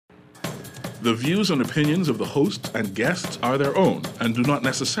The views and opinions of the hosts and guests are their own and do not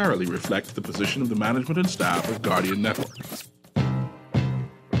necessarily reflect the position of the management and staff of Guardian Network.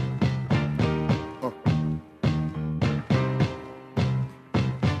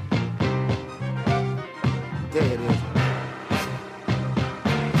 There it is.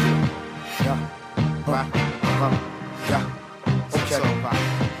 Yeah. Right. Yeah. Okay.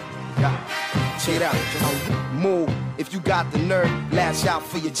 Yeah. Check it out. Move. If you got the nerve, lash out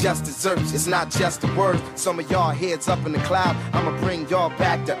for your just desserts. It's not just the words. Some of y'all heads up in the cloud. I'ma bring y'all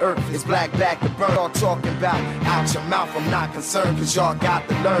back to earth. It's black back to burn. Y'all talking about out your mouth. I'm not concerned, cause y'all got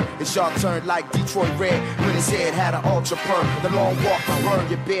the learn. It's y'all turn like Detroit Red when his head had an ultra perm. The long walk will burn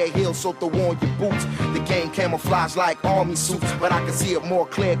your bare heels, so throw on your boots. The game camouflage like army suits, but I can see it more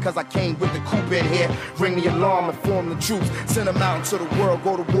clear cause I came with the coupe in here. Ring the alarm and form the troops. Send them out into the world,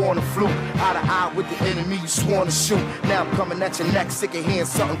 go to war on the fluke. Eye to eye with the enemy you sworn to shoot. Now I'm coming at your neck, sick of hearing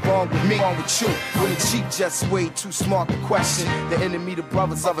something wrong with me, wrong with you. When the cheap just way too smart to question. The enemy, the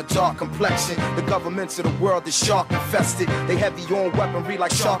brothers of a dark complexion. The governments of the world is shark infested. They heavy on weaponry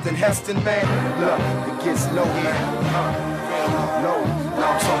like Charlton Heston, man. Look, it gets low, man. Low,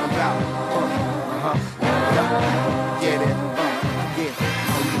 now I'm talking about. Yeah, that.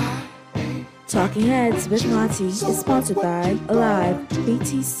 Talking Heads with Naughty is sponsored by Alive,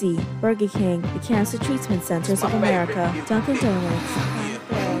 BTC, Burger King, the Cancer Treatment Centers of America, Dunkin' Donuts,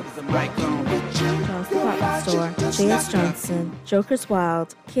 John's Department Store, J.S. Johnson, Joker's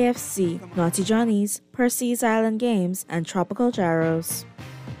Wild, KFC, Naughty Johnny's, Percy's Island Games, and Tropical Gyros.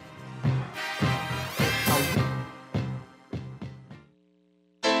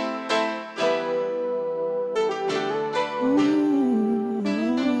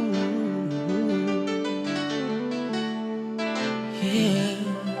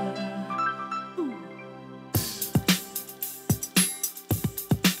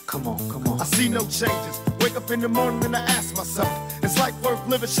 No changes. Wake up in the morning and I ask myself, is life worth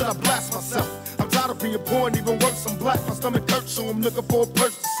living? Should I blast myself? I'm tired of being poor and even worse, I'm black. My stomach hurts, so I'm looking for a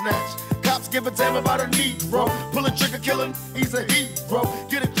purse to snatch. Cops give a damn about a Negro. Pull a trigger, killing, he's a hero.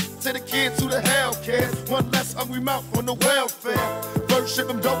 Get it to the kids who the hell cares. One less hungry mouth on the welfare. First ship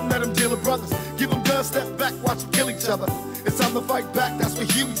them, don't let them deal with brothers. Give them guns, step back, watch them kill each other. It's time to fight back, that's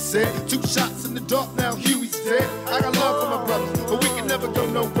what Huey said. 2 shots in the dark, now Huey's dead. I got love for my brothers, but we can never go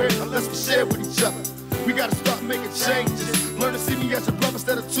nowhere unless we share with each other. We gotta start making changes. Learn to see me as a brother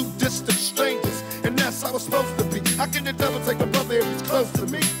instead of 2 distant strangers. And that's how it's supposed to be. How can the devil take a brother if he's close to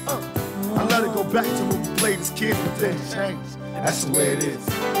me? I let it go back to when we played as kids, but then changed. That's the way it is.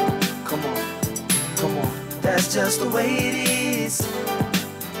 Come on. That's just the way it is.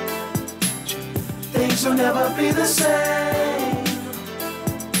 Things will never be the same.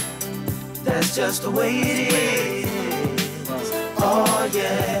 That's just the way it is. Oh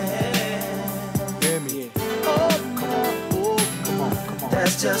yeah. Hear me. Come on.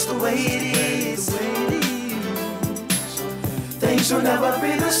 That's just the way it is. Things will never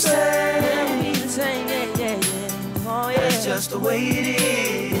be the same. That's just the way it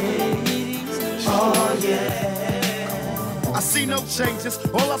is. Oh yeah. I see no changes,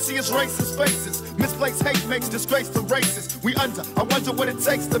 all I see is racist faces. Misplaced hate makes disgrace to races. We under, I wonder what it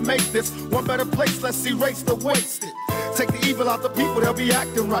takes to make this one better place. Let's erase the wasted. Take the evil out the people, they'll be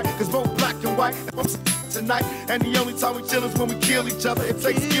acting right. Cause both black and white, I'm tonight. And the only time we chill is when we kill each other. It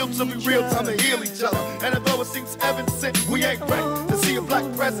takes skill to be real time to heal each other. And although it seems heaven sent, we ain't ready to see a black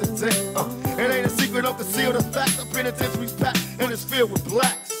president. It ain't a secret, don't conceal the fact. The penitentiary's packed and it's filled with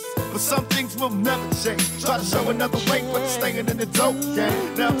blacks. But some things will never change. Try to show another way, but it's staying in the dope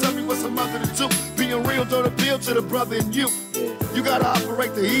game. Now tell me what's a mother to do. Being real don't appeal to the brother in you. You gotta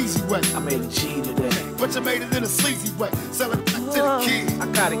operate the easy way. I made a G today, but you made it in a sleazy way. Sell it back to the kids. I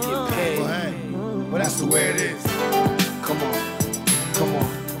gotta get paid. Well, that's the way it is. Come on.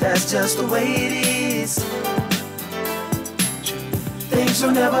 That's just the way it is. Things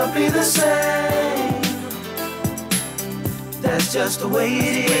will never be the same. That's just the way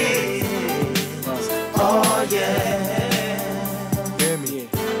it is. Oh yeah. Hear me.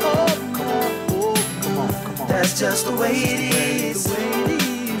 Come on. That's just the way it is.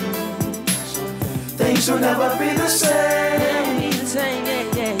 Things will never be the same.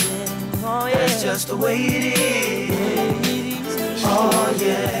 That's just the way it is. Oh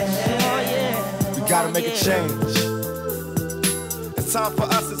yeah. We gotta make a change. It's time for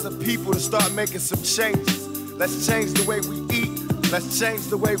us as a people to start making some changes. Let's change the way we eat, let's change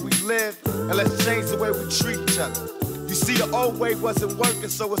the way we live, and let's change the way we treat each other. You see, the old way wasn't working,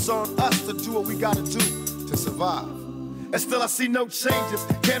 so it's on us to do what we gotta do to survive. And still I see no changes.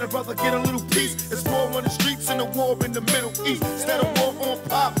 Can a brother get a little peace? It's war on the streets and a war in the Middle East. Instead of war on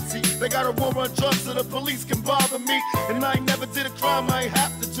poverty, they got a war on drugs so the police can bother me. And I ain't never did a crime I ain't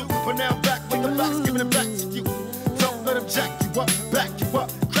have to do. But now I'm back with the facts, giving it back to you. Don't let them jack you up, back you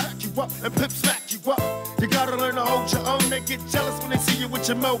up, crack you up, and pimp smack you up. You gotta learn to hold your own. They get jealous when they see you with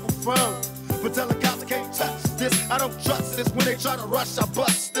your mobile phone. But tell the cops I can't touch this. I don't trust this. When they try to rush, I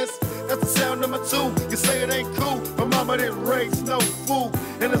bust this. That's the sound number 2. You say it ain't cool. My mama didn't raise no fool.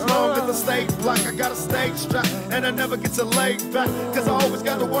 And as long as I stay black, I got a stage strap. And I never get to lay back. Cause I always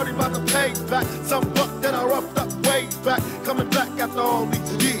gotta worry about the payback. Some buck that I roughed up way back. Coming back after all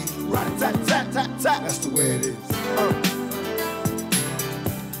these years. Right, tat, tat, tat, tat. That's the way it is.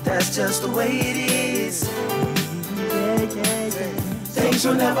 That's just the way it is. Things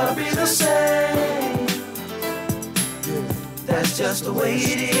will never be the same. That's just the way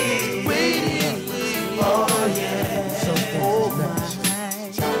it is. Oh yeah.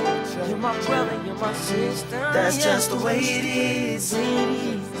 You're my brother, you're my sister. That's just the way it is.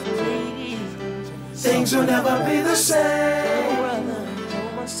 Things will never be the same.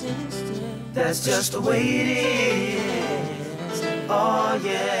 That's just the way it is. Oh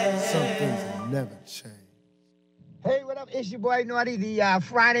yeah. Some things will never change. Hey, what up? It's your boy Naughty. The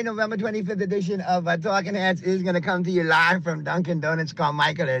Friday, November 25th edition of Talking Heads is going to come to you live from Dunkin' Donuts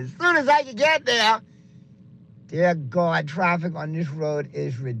Carmichael. As soon as I can get there, dear God, traffic on this road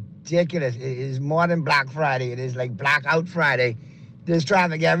is ridiculous. It is more than Black Friday. It is like Blackout Friday. There's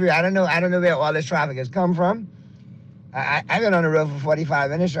traffic everywhere. I don't know where all this traffic has come from. I've been on the road for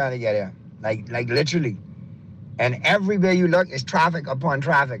 45 minutes trying to get here, like literally. And everywhere you look is traffic upon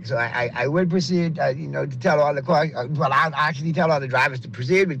traffic. So I will proceed, to tell all the cars, well, I'll actually tell all the drivers to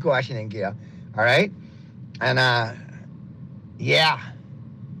proceed with caution and care, all right? And, yeah.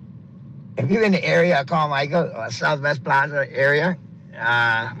 If you're in the area of Carmichael or Southwest Plaza area,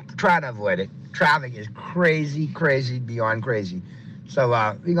 try to avoid it. Traffic is crazy, crazy, beyond crazy. So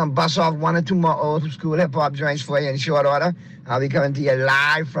we're going to bust off 1 or 2 more old school hip-hop joints for you in short order. I'll be coming to you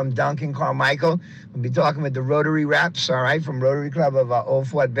live from Dunkin' Carmichael. We'll be talking with the Rotary reps, all right, from Rotary Club of Old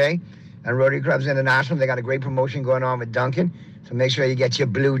Fort Bay and Rotary Clubs International. They got a great promotion going on with Dunkin', so make sure you get your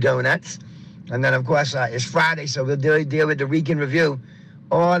blue donuts. And then, of course, it's Friday, so we'll deal with the week in review.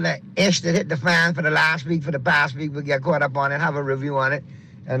 All the ish that hit the fan for the past week, we'll get caught up on it, have a review on it,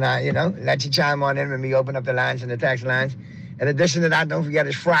 and, let you chime on in when we open up the lines and the text lines. In addition to that, don't forget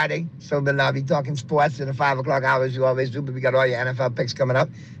it's Friday, so we'll be talking sports in the 5 o'clock hours you always do, but we got all your NFL picks coming up,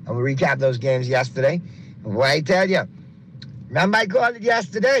 and we'll recap those games yesterday. And boy, I tell you, remember I called it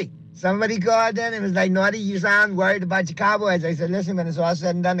yesterday. Somebody called in and was like, Naughty, you sound worried about your Cowboys. I said, listen, when it's all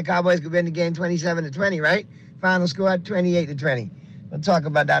said and done, the Cowboys could win the game 27-20, right? Final score, 28-20. We'll talk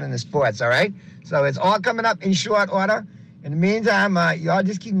about that in the sports, all right? So it's all coming up in short order. In the meantime, y'all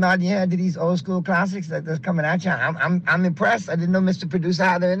just keep nodding your head to these old school classics that's coming at you. I'm impressed. I didn't know Mr. Producer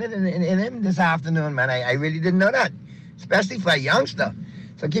had it in him this afternoon, man. I really didn't know that, especially for a youngster.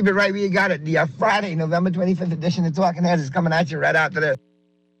 So keep it right where you got it. The Friday, November 25th edition of Talking Heads is coming at you right after this.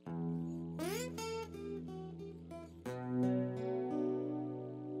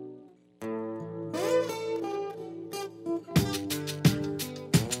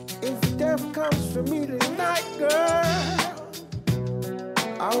 If death comes for me tonight, girl,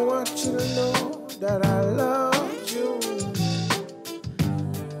 I want you to know that I love you.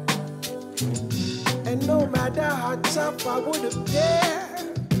 And no matter how tough I would appear,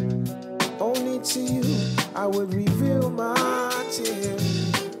 only to you I would reveal my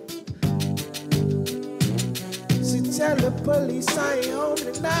tears. So tell the police I ain't home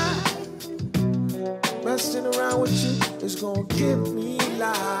tonight. Messing around with you is gonna give me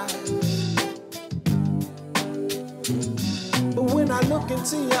life. But when I look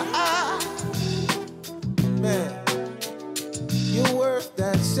into your eyes, man, you're worth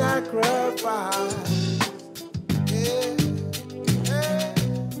that sacrifice. Yeah, yeah.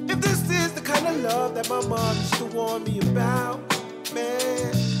 If this is the kind of love that my mom used to warn me about,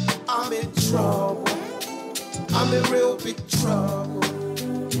 man, I'm in trouble. I'm in real big trouble.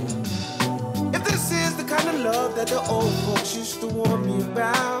 If this is the kind of love that the old folks used to warn me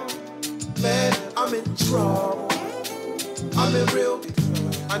about, man, I'm in trouble. I'm in real big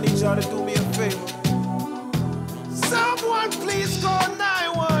trouble. I need y'all to do me a favor. Someone please call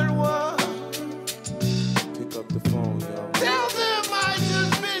 911. Pick up the phone, y'all. Tell them I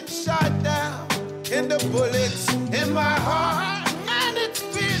just been shot down, and the bullets in my heart, and it's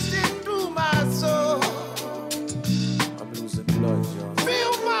piercing through my soul. I'm losing blood, y'all.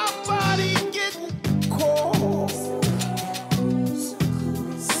 Feel my body getting cold.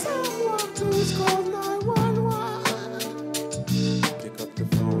 Someone please call 911. Pick up the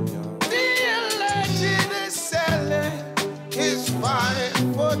phone, y'all. The legend is selling his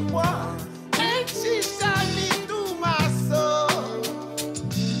 5'1".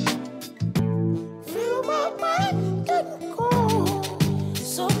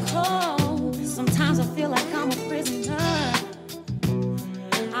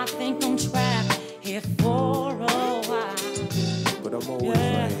 here for a while. But I'm always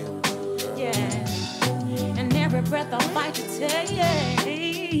right here with you, girl. Yeah, and every breath I fight to take, yeah.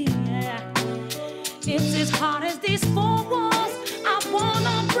 It's as hard as these four walls I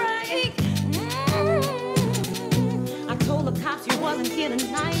wanna break. I told the cops you wasn't here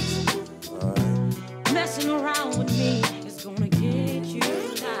tonight. Messing around with me is gonna get you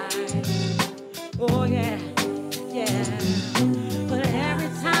tonight. Oh yeah, yeah. But every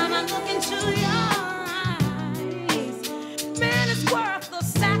time I look into your eyes, man, it's worth the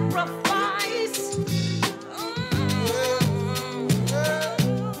sacrifice.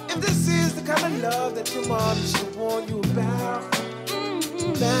 If this is the kind of love that your mom used to warn you about,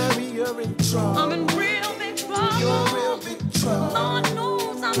 Mary, you're in trouble. I'm in real big trouble. You're in real big trouble. Lord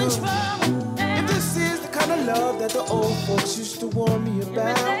knows I'm in trouble. If this is the kind of love that the old folks used to warn me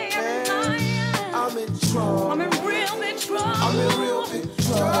about, I'm in trouble. I'm in real big trouble. I'm in real big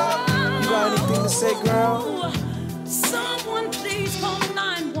trouble. You got anything to say, girl? Someone please call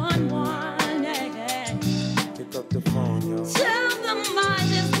 911. Yeah. Pick up the phone, yo. Tell them I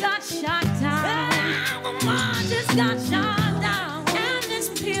just got shot down. Tell them I just got shot down. And it's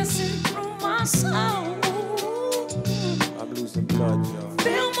piercing through my soul. I'm losing blood, yo.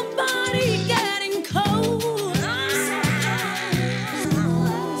 Feel my body getting cold.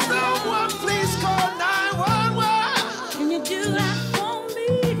 Someone please call 911. Can you do that for me?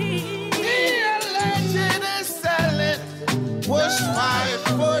 The legend is selling. Was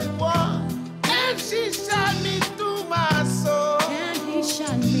 5'1", and she shot me through my soul. And he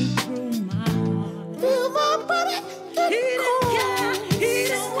shot me through my heart. Feel my body He didn't care, he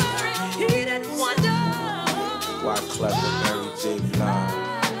didn't worry, he didn't wonder. Why clever Mary J. Blige?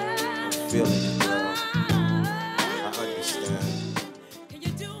 I'm feeling it, girl. I understand. Can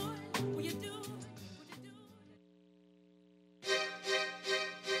you do it? Will you do it?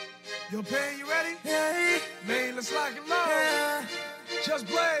 Yo, Pan, you ready? Yeah. Man, let's lock and load. Yeah. Just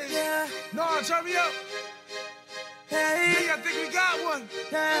Blaze. Yeah. No, turn me up. Hey. I think we got one.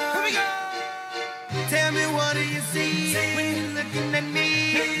 Yeah. Here we go. Tell me, what do you see when you're looking at me?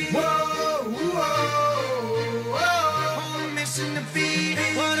 Whoa, whoa, whoa. On a mission to be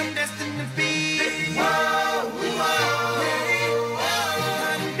what I'm destined to be. Whoa, whoa.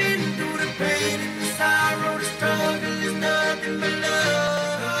 I've been through the pain and the sorrow, the struggle is nothing but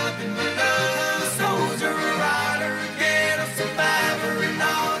love. Nothing but love. A soldier, a rider, a get a survivor, and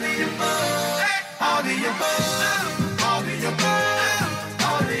all the above. All the above. All the above.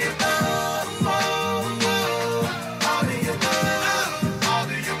 All the above. All the above. All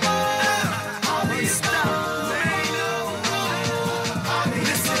the above. All the above.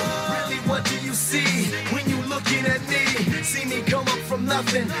 Listen, really, what do you see when you looking at me? See me come up from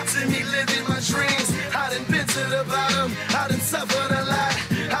nothing, see me living my dreams. I done been to the bottom, I done suffered a lot.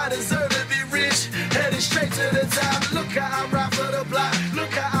 I deserve to be rich, headed straight to the top. Look how I ride for the block,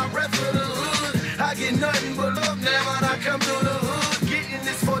 look how I rap for the hood. I get nothing but love now when I come to the hood. Getting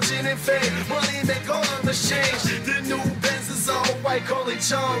this fortune and fame, money make all of us change. The new Benz is all white, call it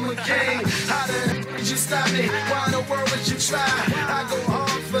John McCain. How the heck did you stop me? Why in the world would you try? I go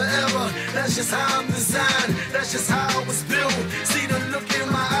hard forever, that's just how I'm designed. That's just how I was built. See the look in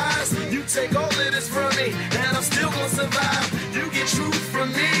my eyes, you take all of this from me, and I'm still gonna survive. You get truth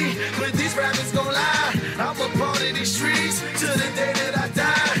from me, but these rappers gon' lie. I'm a part of these streets to the day that I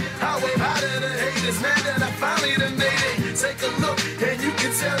die. I wave high to the haters, man, that I finally done made it. Take a look, and you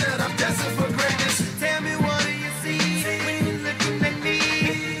can tell that I'm destined for greatness. Tell me, what do you see when you're looking at me?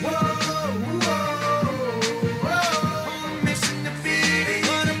 Whoa, whoa, whoa. On a mission to be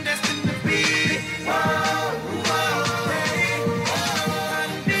what I'm destined to be. Whoa, whoa.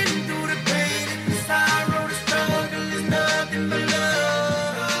 I've been through the pain and the sorrow, the struggle is nothing but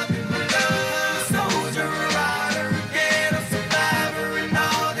love. Nothing but love. A soldier, a rider, a get a survivor, and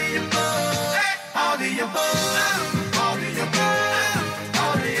all the above. All the above. All the above.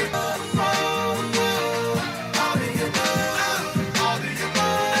 All the above. All the above. All the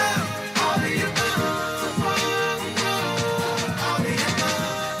above. All the above. All the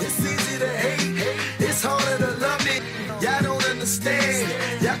above. It's easy to hate, it's harder to love me. Y'all don't understand,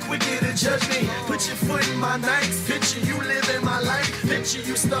 y'all quicker to judge me. Put your foot in my nights, picture you living my life. Picture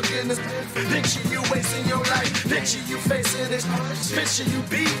you stuck in this, picture you wasting your life. Picture you facing this, picture you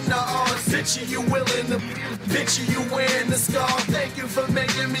beating the odds. Picture you willing to, picture you wearing the scar. Thank you for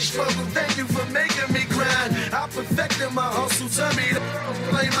making me struggle, thank you for making me grind. I perfected my hustle, tell me to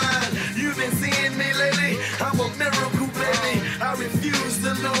play mine. You've been seeing me lately, I'm a miracle baby. I refuse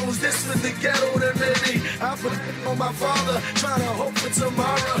to lose, this was the ghetto that made me. I I put on my father, trying to hope for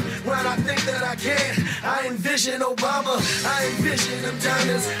tomorrow. When I think that I can, I envision Obama. I envision them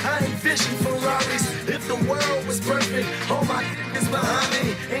diamonds. I envision Ferraris. If the world was perfect, all my is behind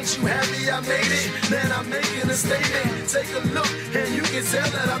me. Ain't you happy I made it? Then I'm making a statement. Take a look, and you can tell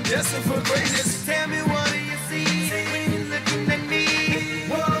that I'm destined for greatness. Tell me, what do you see when you're looking at me?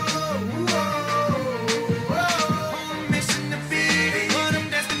 Whoa.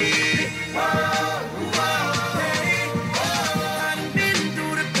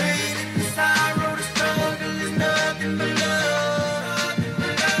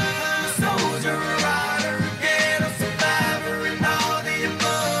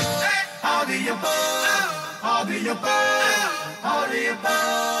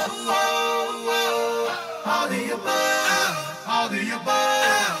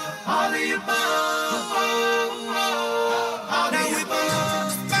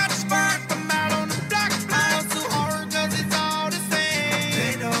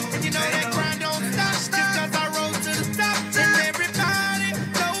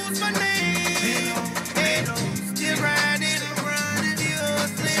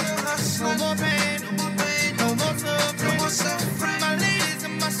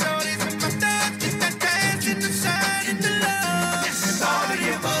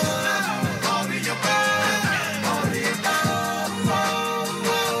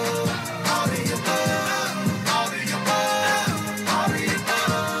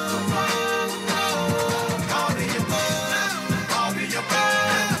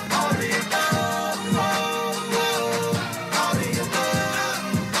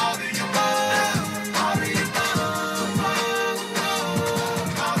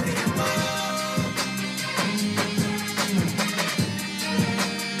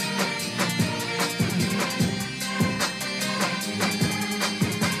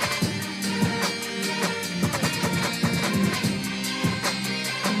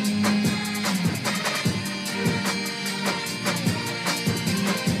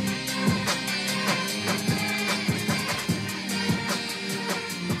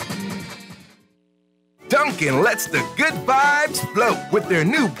 Dunkin' lets the good vibes flow with their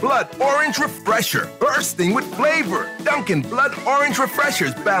new Blood Orange Refresher, bursting with flavor. Dunkin' Blood Orange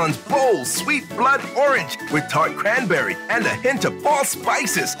Refreshers balance bold, sweet blood orange with tart cranberry and a hint of fall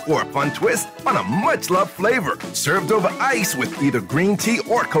spices for a fun twist on a much-loved flavor. Served over ice with either green tea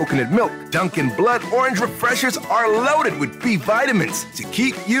or coconut milk, Dunkin' Blood Orange Refreshers are loaded with B vitamins to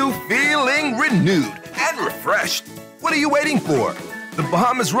keep you feeling renewed and refreshed. What are you waiting for? The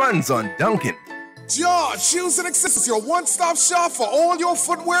Bahamas runs on Dunkin'. John's Shoes and Accessories, your one-stop shop for all your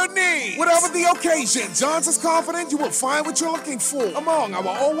footwear needs. Whatever the occasion, John's is confident you will find what you're looking for among our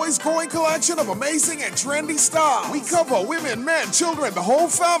always growing collection of amazing and trendy styles. We cover women, men, children, the whole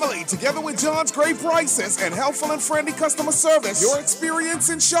family. Together with John's great prices and helpful and friendly customer service, your experience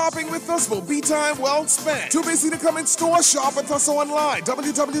in shopping with us will be time well spent. Too busy to come in store? Shop with us online,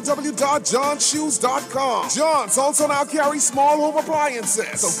 www.johnsshoes.com. John's also now carries small home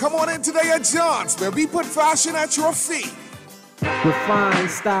appliances. So come on in today at John's, where we put fashion at your feet. Refined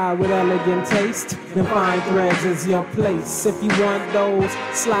style with elegant taste. Then fine threads is your place. If you want those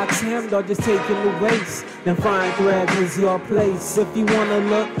slacks hemmed or just taking the waist, then fine threads is your place. If you wanna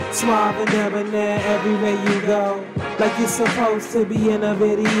look suave and debonair everywhere you go, like you're supposed to be in a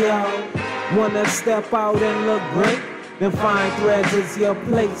video, wanna step out and look great, then fine threads is your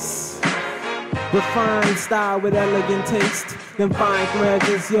place. Refined style with elegant taste, then fine threads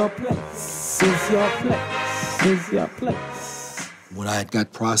is your place. Is your place. Is your place. When I had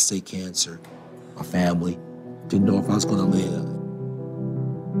got prostate cancer, my family didn't know if I was going to live.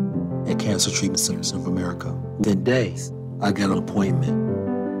 At Cancer Treatment Centers of America, within days, I got an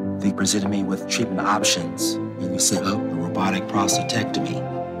appointment. They presented me with treatment options, and we set up a robotic prostatectomy.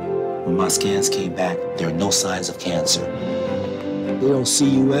 When my scans came back, there are no signs of cancer. They don't see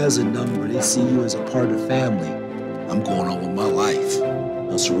you as a number, they see you as a part of the family. I'm going on with my life.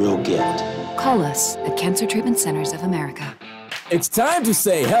 It's a real gift. Call us at Cancer Treatment Centers of America. It's time to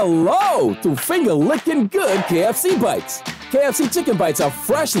say hello to finger-licking good KFC bites. KFC chicken bites are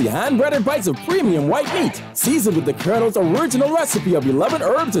freshly hand-breaded bites of premium white meat, seasoned with the Colonel's original recipe of 11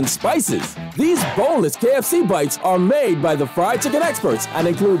 herbs and spices. These boneless KFC bites are made by the fried chicken experts and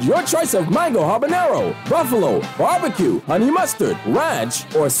include your choice of mango habanero, buffalo, barbecue, honey mustard, ranch,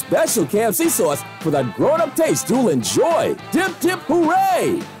 or special KFC sauce for that grown-up taste you'll enjoy. Dip, dip,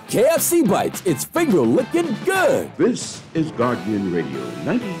 hooray! KFC Bites, it's finger-licking good. This is Guardian Radio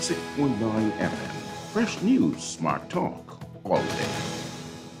 96.9 FM. Fresh news, smart talk, all day.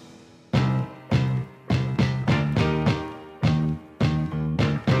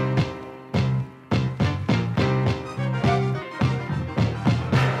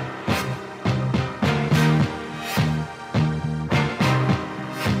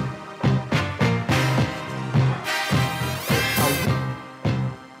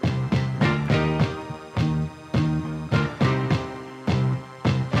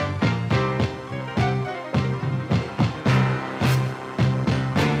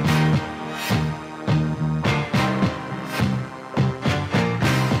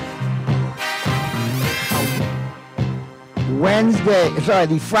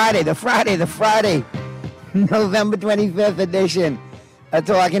 Friday, November 25th edition of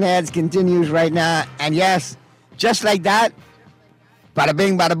Talking Heads continues right now. And yes, just like that, bada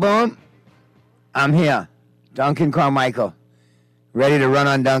bing, bada boom, I'm here, Duncan Carmichael, ready to run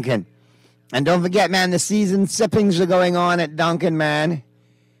on Duncan. And don't forget, man, the season sippings are going on at Duncan, man.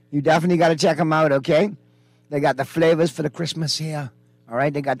 You definitely got to check them out, okay? They got the flavors for the Christmas here, all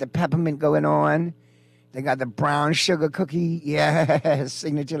right? They got the peppermint going on. They got the brown sugar cookie, yeah,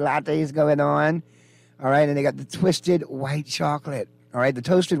 signature lattes going on, all right? And they got the twisted white chocolate, all right? The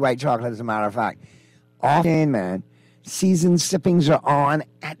toasted white chocolate, as a matter of fact. Often, man, season sippings are on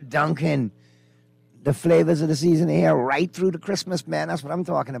at Duncan. The flavors of the season here right through to Christmas, man. That's what I'm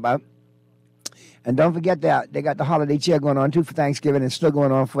talking about. And don't forget that they got the holiday cheer going on, too, for Thanksgiving. It's still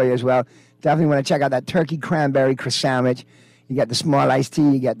going on for you as well. Definitely want to check out that turkey cranberry Chris sandwich. You got the small iced tea.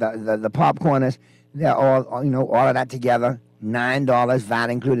 You get the popcorners. They're all of that together. $9, VAT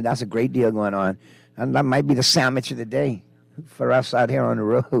included. That's a great deal going on. And that might be the sandwich of the day for us out here on the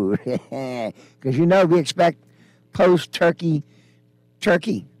road. Because, we expect post-turkey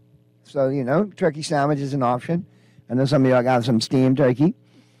turkey. So, turkey sandwich is an option. I know some of y'all got some steamed turkey.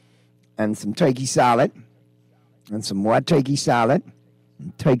 And some turkey salad, and some more turkey salad,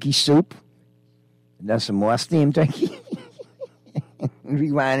 and turkey soup, and then some more steamed turkey.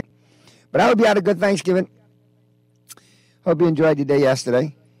 Rewind. But I hope you had a good Thanksgiving. Hope you enjoyed your day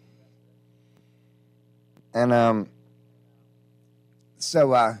yesterday. And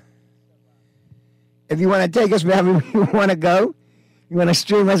if you want to take us wherever you want to go, you want to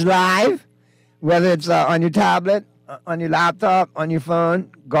stream us live, whether it's on your tablet, on your laptop, on your phone,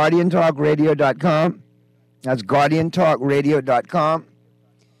 GuardianTalkRadio.com. That's GuardianTalkRadio.com.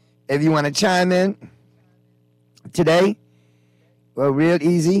 If you want to chime in today, well, real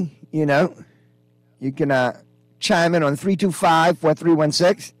easy, you can chime in on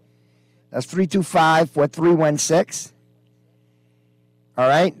 325-4316. That's 325-4316. All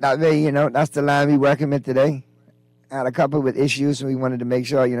right? That way, that's the line we working with today. I had a couple with issues, so we wanted to make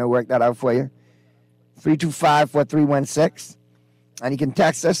sure, work that out for you. 325-4316. And you can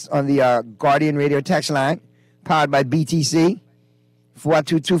text us on the Guardian Radio text line, powered by BTC,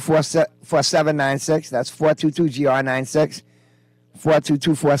 422-4796. That's 422-GR96,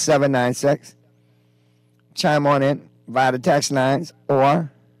 422-4796. Chime on in via the text lines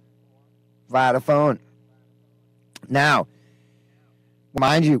or via the phone. Now,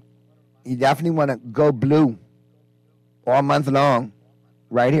 mind you, you definitely want to go blue all month long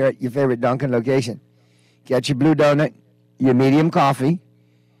right here at your favorite Dunkin' location. Get your blue donut, your medium coffee,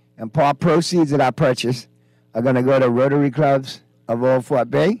 and part proceeds of that purchase are going to go to Rotary Clubs of Old Fort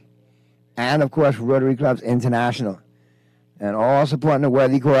Bay and, of course, Rotary Clubs International. And all supporting a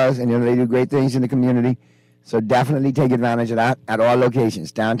worthy cause, and they do great things in the community. So definitely take advantage of that at all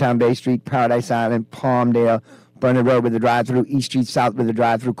locations. Downtown Bay Street, Paradise Island, Palmdale, Burnett Road with the drive-through, East Street South with the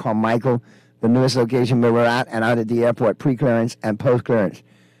drive-through, Carmichael, the newest location where we're at, and out at the airport, pre-clearance and post-clearance.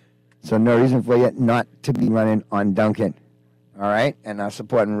 So no reason for you not to be running on Dunkin', all right? And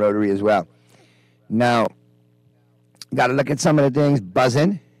supporting Rotary as well. Now, got to look at some of the things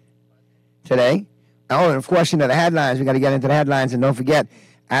buzzing today. Oh, and of course, the headlines. We got to get into the headlines. And don't forget,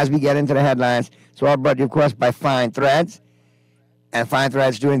 as we get into the headlines, it's all brought to you, of course, by Fine Threads. And Fine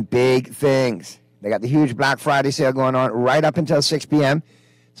Threads doing big things. They got the huge Black Friday sale going on right up until 6 p.m.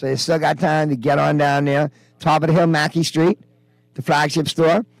 So you still got time to get on down there. Top of the hill, Mackey Street, the flagship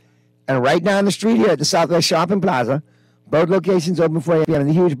store. And right down the street here at the Southwest Shopping Plaza, both locations open for you. And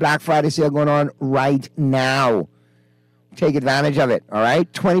the huge Black Friday sale going on right now. Take advantage of it, all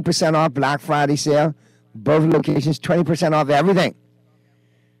right? 20% off Black Friday sale. Both locations, 20% off everything.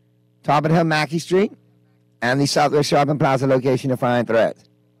 Top of the hill, Mackey Street, and the Southwest Shopping Plaza location of Fine Threads.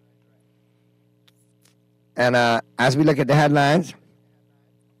 And as we look at the headlines,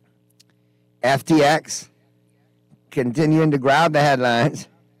 FTX continuing to grab the headlines.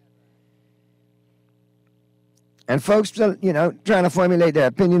 And folks still, trying to formulate their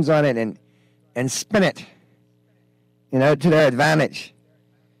opinions on it and spin it, to their advantage.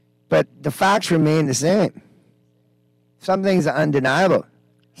 But the facts remain the same. Some things are undeniable.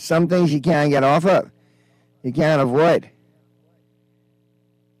 Some things you can't get off of. You can't avoid.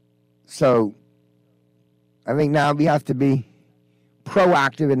 So I think now we have to be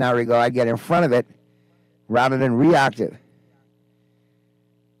proactive in that regard, get in front of it, rather than reactive.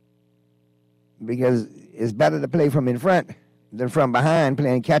 Because it's better to play from in front than from behind,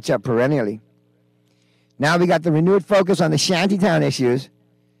 playing catch-up perennially. Now we got the renewed focus on the shantytown issues.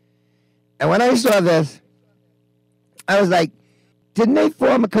 And when I saw this, I was like, didn't they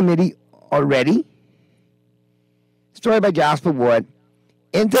form a committee already? Story by Jasper Ward.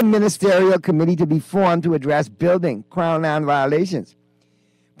 Interministerial committee to be formed to address building Crown land violations.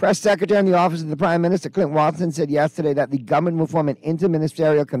 Press Secretary in the Office of the Prime Minister, Clint Watson, said yesterday that the government will form an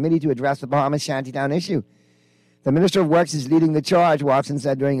interministerial committee to address the Bahamas shantytown issue. The Minister of Works is leading the charge, Watson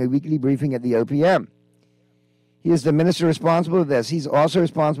said during a weekly briefing at the OPM. He is the minister responsible for this. He's also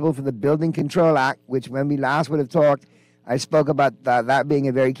responsible for the Building Control Act, which when we last would have talked, I spoke about that being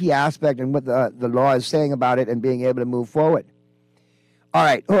a very key aspect and what the law is saying about it and being able to move forward. All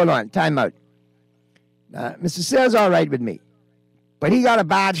right, hold on, time out. Mr. Sayers all right with me, but he got a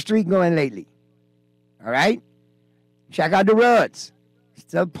bad streak going lately. All right? Check out the roads.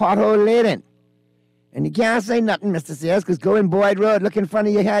 Still pothole laden. And you can't say nothing, Mr. Sayers, because go in Boyd Road, look in front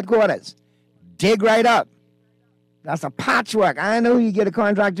of your headquarters. Dig right up. That's a patchwork. I know you get a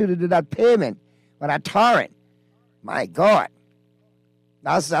contractor to do that pavement or that torrent. My God.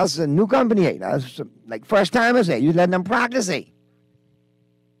 That's a new company. That's like first timers. You let them practice it.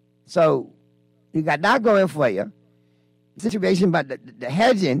 So you got that going for you. Situation about the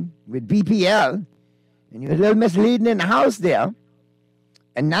hedging with BPL, and you're a little misleading in the house there.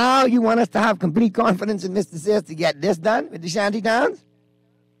 And now you want us to have complete confidence in Mr. Sayers to get this done with the shanty towns?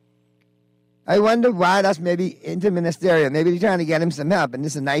 I wonder why that's maybe interministerial. Maybe they're trying to get him some help, and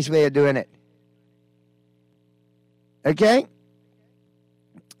this is a nice way of doing it. Okay?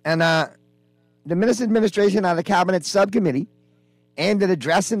 And the Minister's Administration on the Cabinet Subcommittee aimed at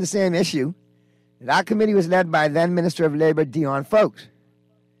addressing the same issue. That committee was led by then Minister of Labor, Dion Folks.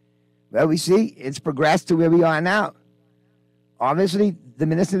 Well, we see it's progressed to where we are now. Obviously, the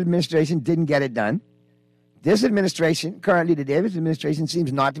Minister's administration didn't get it done. This administration, currently the Davis administration,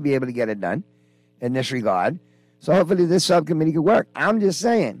 seems not to be able to get it done in this regard. So hopefully this subcommittee could work. I'm just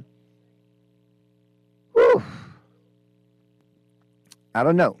saying, whew, I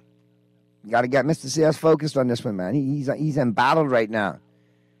don't know. You got to get Mr. Sayers focused on this one, man. He's embattled right now.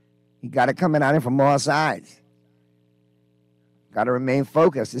 You got to come at him from all sides. Got to remain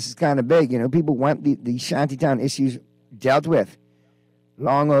focused. This is kind of big. You know, people want the shantytown issues dealt with.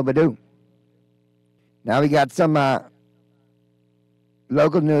 Long overdue. Now we got some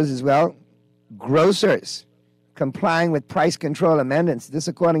local news as well. Grocers complying with price control amendments. This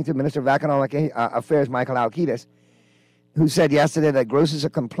according to Minister of Economic Affairs, Michael Alkitis, who said yesterday that grocers are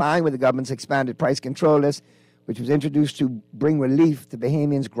complying with the government's expanded price control list, which was introduced to bring relief to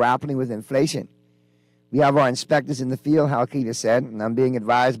Bahamians grappling with inflation. We have our inspectors in the field, Alkitis said, and I'm being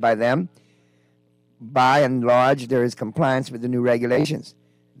advised by them. By and large, there is compliance with the new regulations.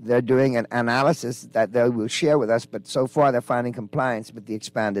 They're doing an analysis that they will share with us, but so far they're finding compliance with the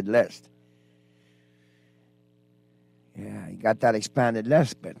expanded list. Yeah, you got that expanded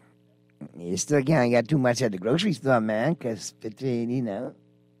list, but you still can't get too much at the grocery store, man, because between, you know,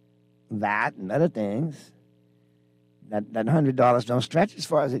 that and other things, that $100 don't stretch as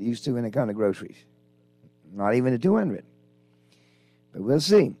far as it used to when it comes to groceries. Not even the $200. But we'll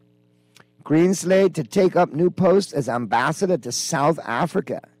see. Greenslade to take up new post as ambassador to South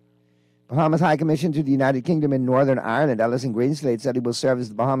Africa. Bahamas High Commission to the United Kingdom and Northern Ireland, Ellison Greenslade, said he will serve as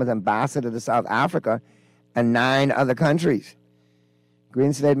the Bahamas ambassador to South Africa and 9 other countries.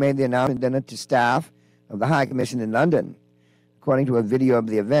 Greenslade made the announcement dinner to staff of the High Commission in London, according to a video of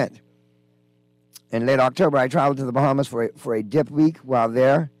the event. In late October, I traveled to the Bahamas for a dip week. While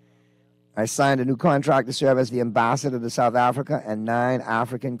there, I signed a new contract to serve as the ambassador to South Africa and 9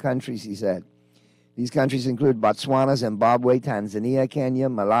 African countries, he said. These countries include Botswana, Zimbabwe, Tanzania, Kenya,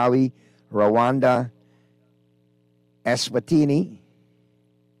 Malawi, Rwanda, Eswatini,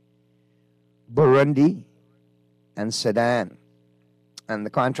 Burundi, and Sudan. And the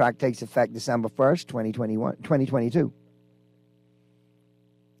contract takes effect December 1st, 2022.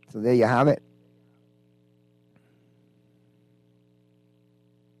 So there you have it.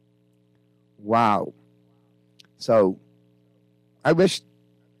 Wow. So I wish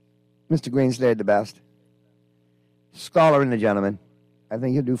Mr. Greenslade the best. Scholar and a gentleman. I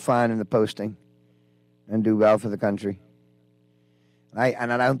think he'll do fine in the posting and do well for the country.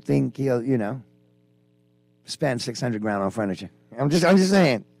 And I don't think he'll, you know, spend $600,000 on furniture. I'm just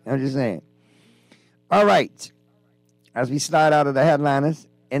saying. All right. As we slide out of the headliners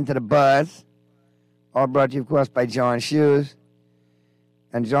into the buzz, all brought to you, of course, by John Shoes.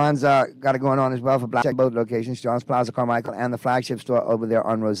 And John's got it going on as well for Black both locations, John's Plaza Carmichael and the flagship store over there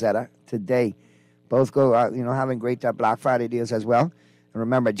on Rosetta today. Both go, having great Black Friday deals as well. And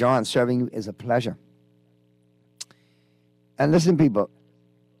remember, John, serving you is a pleasure. And listen, people,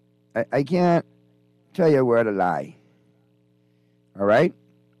 I can't tell you a word of lie. All right?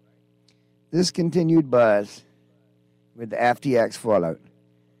 This continued buzz with the FTX fallout.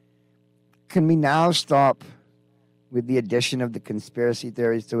 Can we now stop with the addition of the conspiracy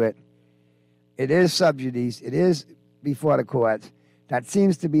theories to it. It is sub judice. It is before the courts. That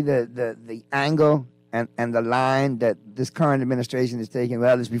seems to be the angle and the line that this current administration is taking.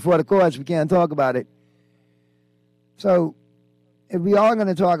 Well, it's before the courts. We can't talk about it. So if we are going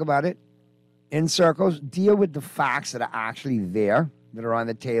to talk about it in circles, deal with the facts that are actually there, that are on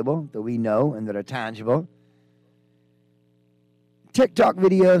the table, that we know and that are tangible. TikTok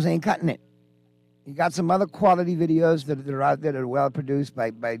videos ain't cutting it. You got some other quality videos that are out there that are well produced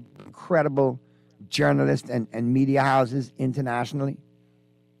by incredible journalists and media houses internationally.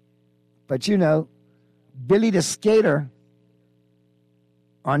 But you know, Billy the Skater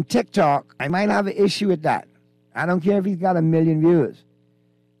on TikTok, I might have an issue with that. I don't care if he's got 1 million viewers.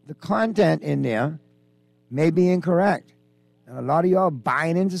 The content in there may be incorrect. And a lot of y'all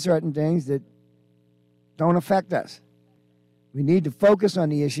buying into certain things that don't affect us. We need to focus on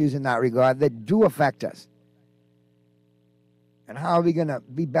the issues in that regard that do affect us. And how are we going to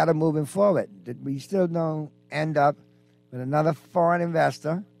be better moving forward? That we still don't end up with another foreign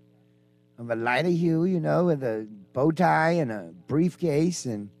investor of a lighter hue, you know, with a bow tie and a briefcase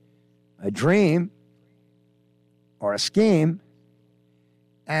and a dream or a scheme.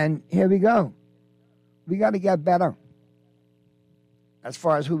 And here we go. We got to get better as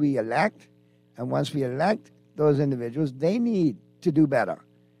far as who we elect. And once we elect those individuals, they need to do better.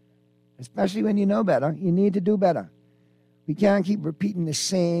 Especially when you know better, you need to do better. We can't keep repeating the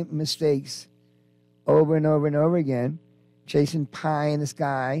same mistakes over and over and over again, chasing pie in the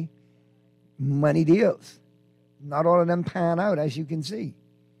sky, money deals. Not all of them pan out, as you can see.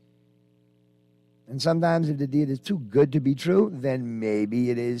 And sometimes if the deal is too good to be true, then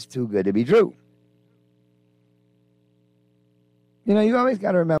maybe it is too good to be true. You know, you always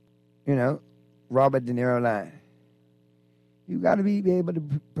got to remember, you know, Robert De Niro line. You got to be able to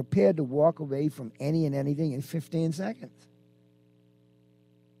be prepared to walk away from any and anything in 15 seconds.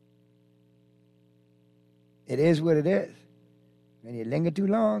 It is what it is. When you linger too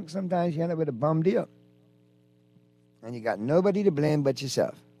long, sometimes you end up with a bum deal. And you got nobody to blame but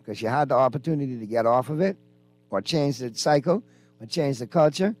yourself, because you had the opportunity to get off of it or change the cycle or change the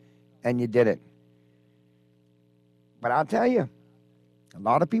culture, and you didn't. But I'll tell you, a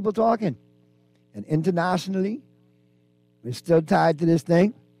lot of people talking. And internationally, we're still tied to this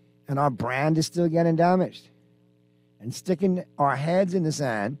thing, and our brand is still getting damaged. And sticking our heads in the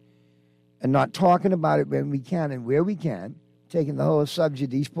sand and not talking about it when we can and where we can, taking the whole sub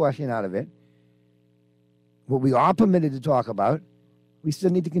judice portion out of it, what we are permitted to talk about, we still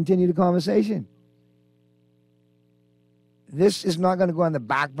need to continue the conversation. This is not going to go on the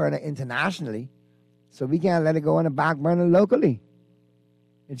back burner internationally, so we can't let it go on the back burner locally.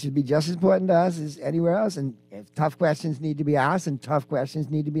 It should be just as important to us as anywhere else. And if tough questions need to be asked, then tough questions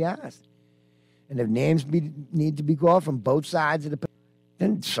need to be asked. And if names need to be called from both sides of the,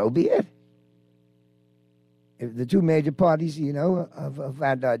 then so be it. If the two major parties, you know, have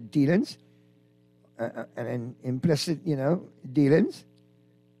had dealings, and implicit, you know, dealings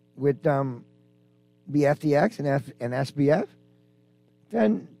with the FTX and SBF,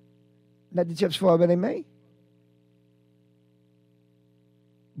 then let the chips fall where they may.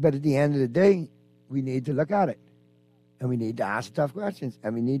 But at the end of the day, we need to look at it. And we need to ask tough questions.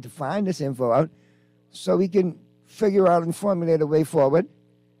 And we need to find this info out so we can figure out and formulate a way forward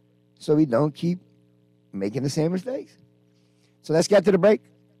so we don't keep making the same mistakes. So let's get to the break.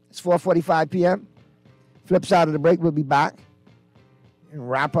 It's 4:45 p.m. Flip side of the break, we'll be back and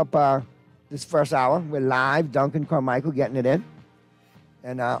wrap up this first hour. We're live, Duncan Carmichael getting it in.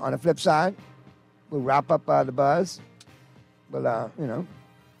 And on the flip side, we'll wrap up the buzz. We'll, you know,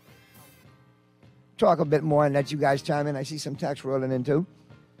 talk a bit more and let you guys chime in. I see some text rolling in too.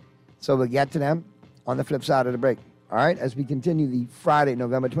 So we'll get to them on the flip side of the break. All right, as we continue the Friday,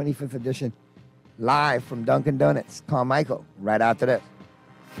 November 25th edition, live from Dunkin' Donuts. Carmichael, right after this.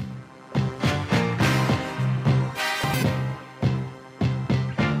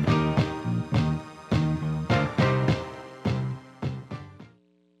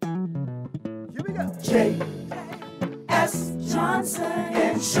 Here we go. J.S. Johnson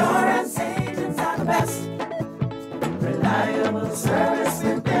Insurance agents are the best. Reliable service,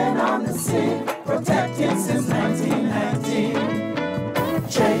 we've been on the scene, protected since 1919.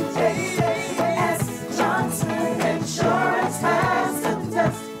 J.S. Johnson Insurance has the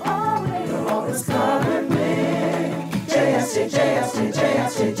test. You'll always cover me. J.S.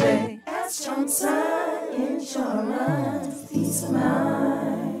 Johnson Insurance, peace of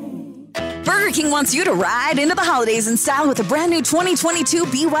mind. Burger King wants you to ride into the holidays in style with a brand new 2022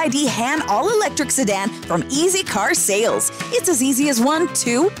 BYD Han all-electric sedan from Easy Car Sales. It's as easy as 1,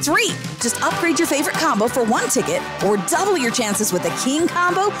 2, 3. Just upgrade your favorite combo for one ticket, or double your chances with a King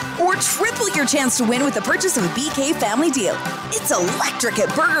combo, or triple your chance to win with the purchase of a BK family deal. It's electric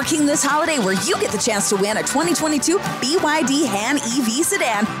at Burger King this holiday, where you get the chance to win a 2022 BYD Han EV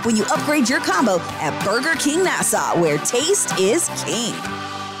sedan when you upgrade your combo at Burger King Nassau, where taste is king.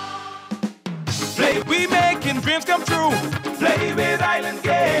 Play, we making dreams come true. Play with Island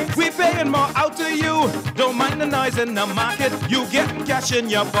Games. We paying more out to you. Don't mind the noise in the market. You getting cash in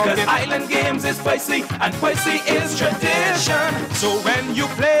your pocket. 'Cause Island Games is spicy and spicy is tradition. So when you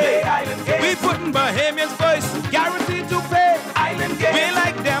play Island Games, we putting Bahamians first. Guaranteed to pay. Island Games. We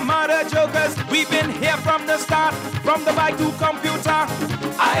like them other jokers. We've been here from the start. From the bike to computer.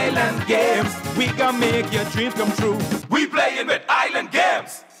 Island Games. We gonna make your dreams come true. We playing with Island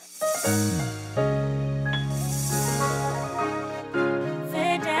Games.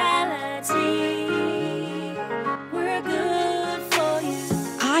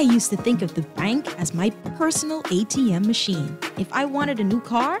 I used to think of the bank as my personal ATM machine. If I wanted a new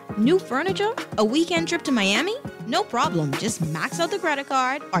car, new furniture, a weekend trip to Miami, no problem, just max out the credit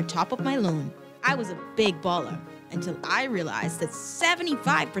card or top up my loan. I was a big baller until I realized that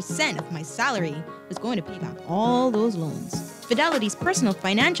 75% of my salary was going to pay back all those loans. Fidelity's personal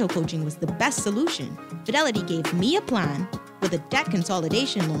financial coaching was the best solution. Fidelity gave me a plan with a debt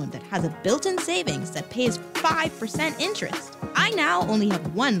consolidation loan that has a built-in savings that pays 5% interest. I now only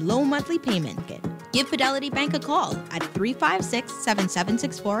have one low monthly payment. Give Fidelity Bank a call at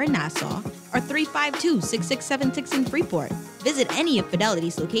 356-7764 in Nassau or 352-6676 in Freeport. Visit any of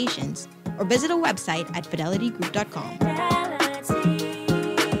Fidelity's locations or visit a website at fidelitygroup.com.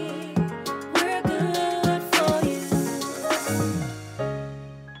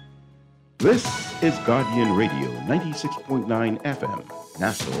 This is Guardian Radio 96.9 FM,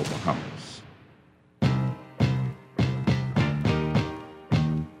 Nassau, Bahamas.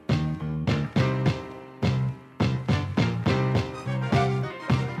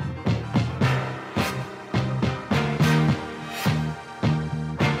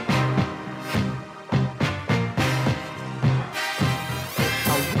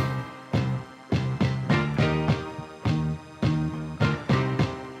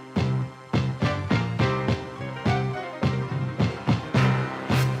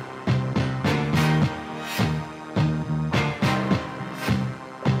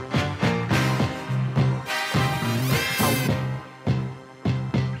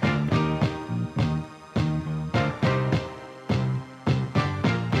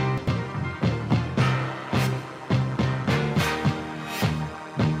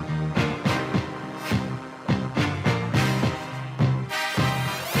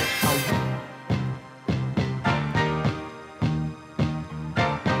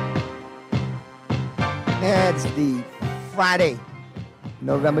 That's the Friday,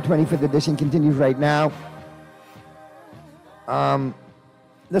 November 25th edition continues right now.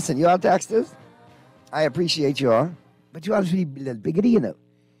 Listen, y'all texters, I appreciate y'all, but you all should be a little bigger, you know.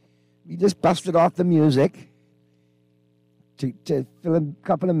 We just busted off the music to fill in a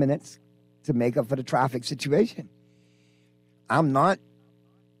couple of minutes to make up for the traffic situation. I'm not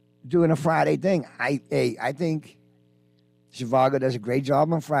doing a Friday thing. I think Zhivago does a great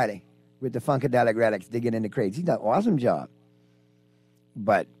job on Friday with the Funkadelic Relics digging in the crates. He does an awesome job.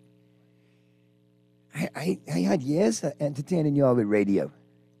 But I had years of entertaining y'all with radio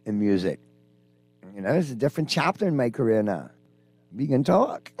and music. You know, it's a different chapter in my career now. We can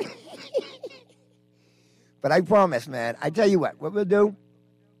talk. But I promise, man, I tell you what we'll do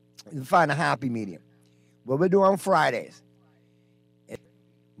is find a happy medium. What we'll do on Fridays,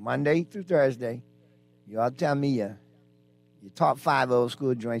 Monday through Thursday, y'all tell me your top 5 old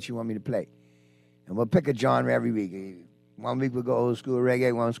school joints you want me to play. And we'll pick a genre every week. 1 week we'll go old school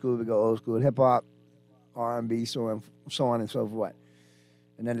reggae, 1 school we'll go old school hip-hop, R&B, so on and so forth.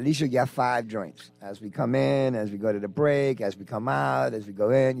 And then at least you'll get 5 joints as we come in, as we go to the break, as we come out, as we go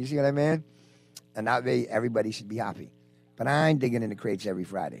in. You see what I mean? And that way everybody should be happy. But I ain't digging in the crates every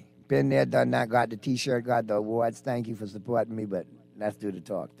Friday. Been there, done that, got the T-shirt, got the awards. Thank you for supporting me, but let's do the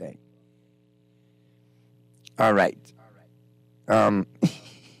talk thing. All right. I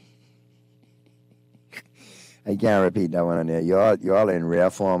can't repeat that one on there. Y'all in rare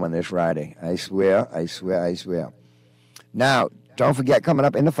form on this Friday. I swear. Now, don't forget, coming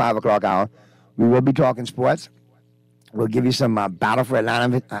up in the 5 o'clock hour, we will be talking sports. We'll give you some Battle for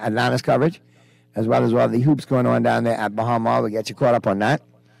Atlanta's coverage, as well as all the hoops going on down there at Bahama. We'll get you caught up on that.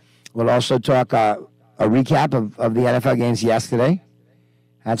 We'll also talk a recap of the NFL games yesterday,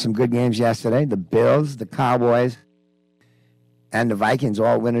 Had some good games yesterday. The Bills, the Cowboys, and the Vikings,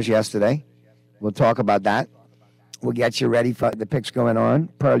 all winners yesterday. We'll talk about that. We'll get you ready for the picks going on.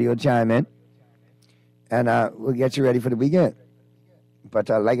 Pearlie will chime in. And we'll get you ready for the weekend. But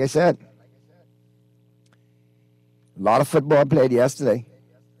like I said, a lot of football played yesterday.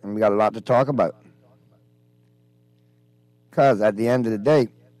 And we got a lot to talk about. Because at the end of the day,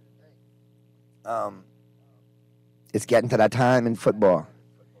 it's getting to that time in football.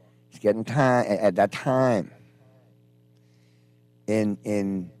 It's getting time at that time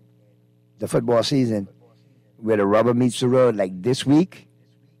in the football season where the rubber meets the road, like this week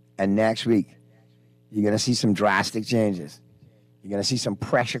and next week. You're going to see some drastic changes. You're going to see some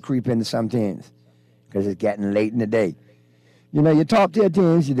pressure creep into some teams because it's getting late in the day. You know, your top tier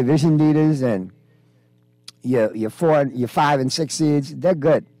teams, your division leaders, and your 5 and 6 seeds, they're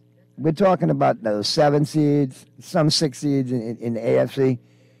good. We're talking about those 7 seeds, some 6 seeds in the AFC,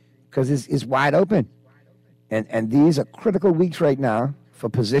 because it's wide open. And these are critical weeks right now for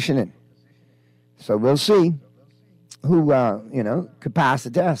positioning. So we'll see who, could pass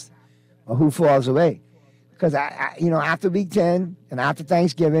the test or who falls away. Because, after week 10 and after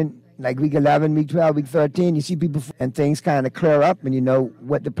Thanksgiving, like week 11, week 12, week 13, you see people and things kind of clear up and you know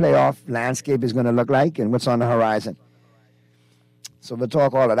what the playoff landscape is going to look like and what's on the horizon. So we'll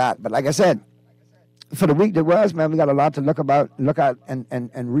talk all of that. But like I said, for the week that was, man, we got a lot to look at and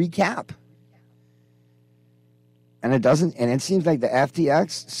recap. And it seems like the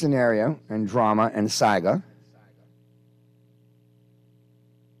FTX scenario and drama and Saiga,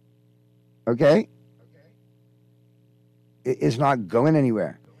 okay, is not going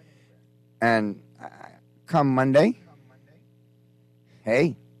anywhere. And come Monday,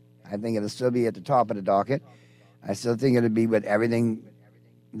 hey, I think it'll still be at the top of the docket. I still think it'll be with everything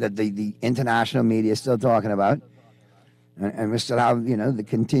that the international media is still talking about. And we still have, the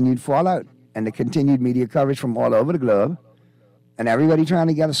continued fallout and the continued media coverage from all over the globe. And everybody trying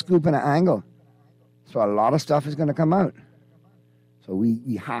to get a scoop and an angle. So a lot of stuff is going to come out. So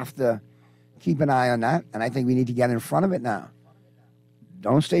we have to keep an eye on that. And I think we need to get in front of it now.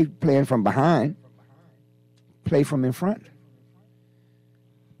 Don't stay playing from behind. Play from in front.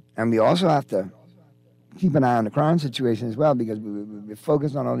 And we also have to keep an eye on the crime situation as well, because we're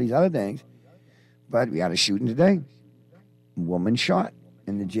focused on all these other things. But we had a shooting today. Woman shot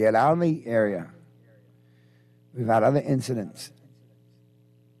in the Jail Alley area. We've had other incidents.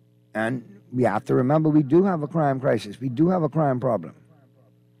 And we have to remember we do have a crime crisis. We do have a crime problem.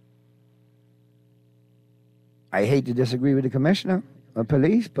 I hate to disagree with the commissioner of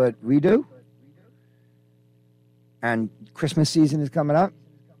police, but we do. And Christmas season is coming up.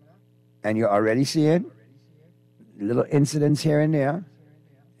 And you're already seeing little incidents here and there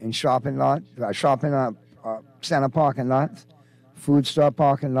in shopping center parking lots, food store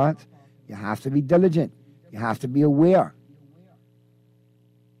parking lots. You have to be diligent. You have to be aware.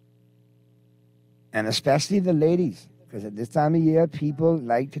 And especially the ladies, because at this time of year, people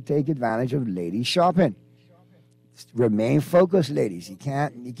like to take advantage of ladies shopping. Remain focused, ladies. You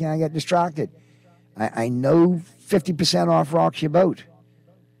can't get distracted. I know 50% off rocks your boat.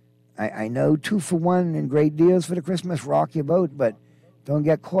 I know 2 for 1 and great deals for the Christmas rock your boat, but don't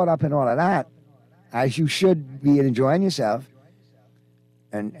get caught up in all of that, as you should be enjoying yourself.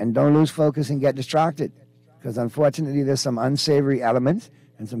 And don't lose focus and get distracted, because unfortunately there's some unsavory elements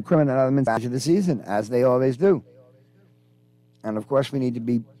and some criminal elements after the season, as they always do. And of course we need to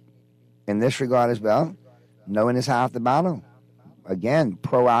be, in this regard as well, knowing is half the battle. Again,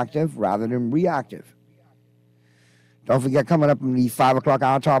 proactive rather than reactive. Don't forget, coming up in the 5 o'clock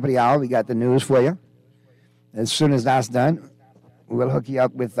hour, top of the hour, we got the news for you. As soon as that's done, we'll hook you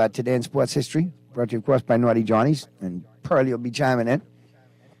up with Today in Sports History, brought to you, of course, by Naughty Johnny's, and Pearlie will be chiming in.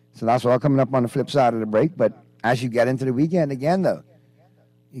 So that's all coming up on the flip side of the break. But as you get into the weekend again, though,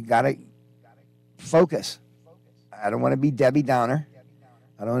 you got to focus. I don't want to be Debbie Downer.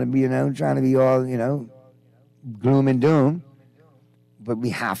 I don't want to be, trying to be all, gloom and doom. But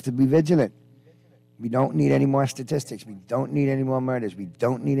we have to be vigilant. We don't need any more statistics. We don't need any more murders. We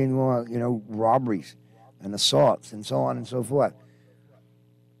don't need any more, robberies and assaults and so on and so forth.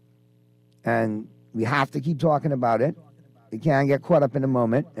 And we have to keep talking about it. We can't get caught up in the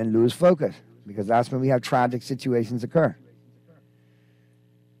moment and lose focus, because that's when we have tragic situations occur.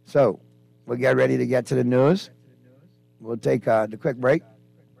 So we'll get ready to get to the news. We'll take the quick break.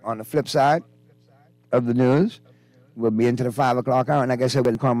 On the flip side of the news, we'll be into the 5 o'clock hour. And like I said,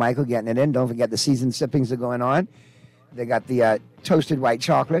 with Carmichael getting it in, don't forget the seasoned sippings are going on. They got the toasted white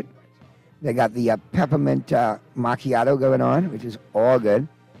chocolate. They got the peppermint macchiato going on, which is all good.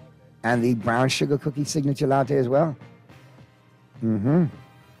 And the brown sugar cookie signature latte as well.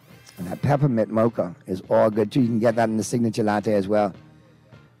 And that peppermint mocha is all good, too. You can get that in the signature latte as well.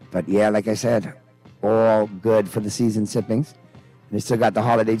 But, yeah, like I said, all good for the season sippings. And they still got the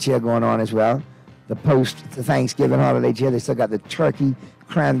holiday cheer going on as well. The post-Thanksgiving holiday cheer, they still got the turkey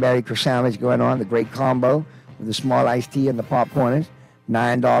cranberry sandwich going on, the great combo with the small iced tea and the popcorners,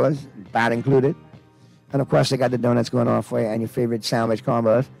 $9, that included. And, of course, they got the donuts going on for you and your favorite sandwich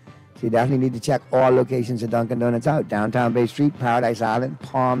combos. So you definitely need to check all locations of Dunkin' Donuts out. Downtown Bay Street, Paradise Island,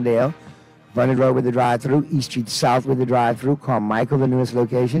 Palmdale, Vernon Road with the drive-thru, East Street South with the drive-thru, Carmichael, the newest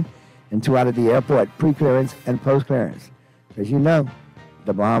location, and 2 out at the airport, pre-clearance and post-clearance. As you know,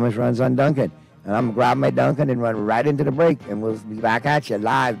 the Bahamas runs on Dunkin'. And I'm going to grab my Dunkin' and run right into the break, and we'll be back at you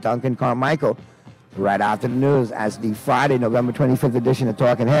live, Dunkin' Carmichael, right after the news as the Friday, November 25th edition of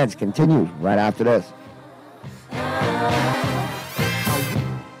Talking Heads continues right after this.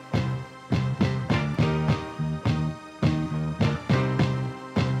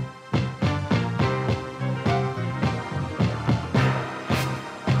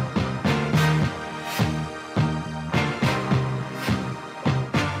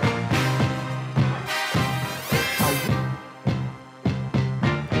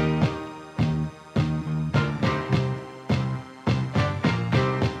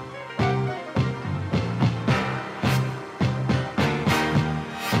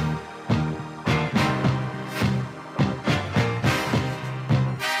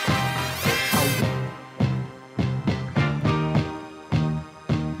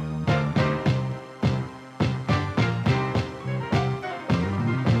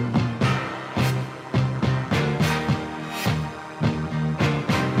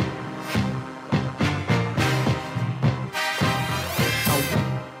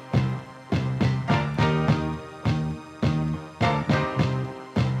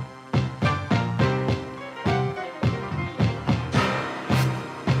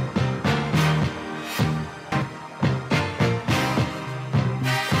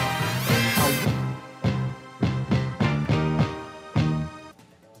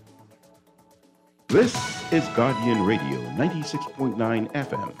 This is Guardian Radio, 96.9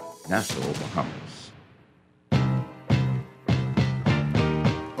 FM, Nassau, Bahamas.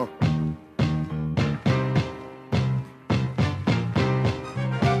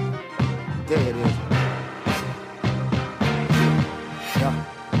 There it is. Yeah.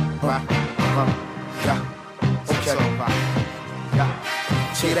 Right. Yeah. Okay. Yeah.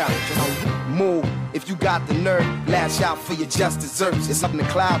 Check it out. Just move. If you got the nerve, lash out for your just desserts. It's up in the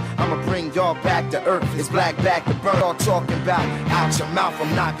cloud, I'ma bring y'all back to earth. It's black back to burn, all talking about out your mouth.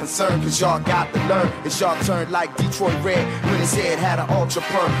 I'm not concerned, cause y'all got to learn. It's y'all turn like Detroit Red when his head had an ultra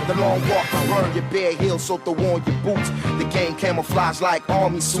burn. The long walk to burn your bare heels, so throw on your boots. The game camouflage like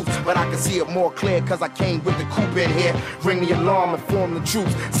army suits, but I can see it more clear cause I came with the coupe in here. Ring the alarm, inform the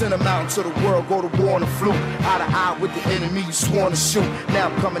troops. Send them out into the world, go to war on the flu. Eye to eye with the enemy you sworn to shoot. Now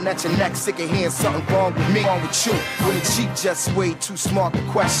I'm coming at your neck, sick of hearing something wrong with me, wrong with you. When the cheek just way too smart to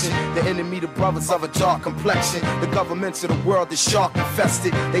question. The enemy, the brothers of a dark complexion. The governments of the world is shark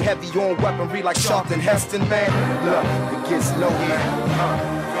infested. They heavy on weaponry like Sharpton Heston, man. Look, it gets low,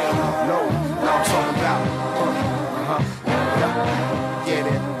 man. Low. Now I'm talking about.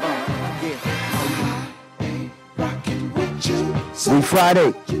 We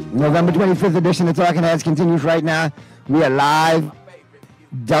Friday, November 25th edition of Talking Heads continues right now. We are live.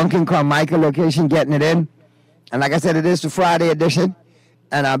 Dunkin' Carmichael location getting it in. And like I said, it is the Friday edition.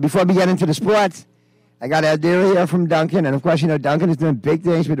 And before we get into the sports, I got Aldira here from Dunkin'. And of course, you know, Dunkin' is doing big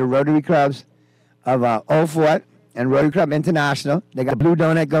things with the Rotary Clubs of Old Fort and Rotary Club International. They got a blue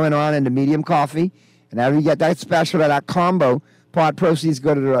donut going on and the medium coffee. And after you get that special or that combo, part proceeds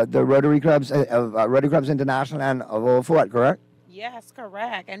go to the Rotary Clubs of Rotary Clubs International and of Old Fort, correct? Yes,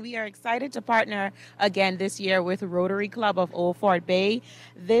 correct. And we are excited to partner again this year with Rotary Club of Old Fort Bay.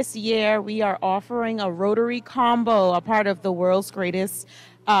 This year, we are offering a Rotary combo, a part of the world's greatest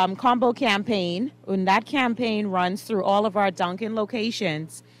combo campaign. And that campaign runs through all of our Dunkin'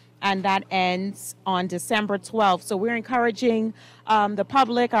 locations. And that ends on December 12th. So we're encouraging the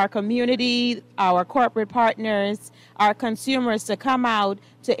public, our community, our corporate partners, our consumers to come out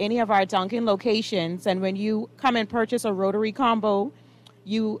to any of our Dunkin' locations. And when you come and purchase a Rotary combo,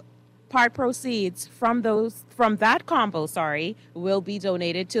 part proceeds from that combo, will be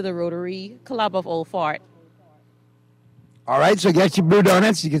donated to the Rotary Club of Old Fort. All right, so get your blue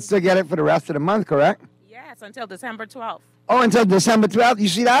donuts. You can still get it for the rest of the month, correct? Yes, until December 12th. Oh, until December 12th. You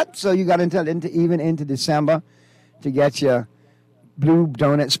see that? So you got until even into December to get your blue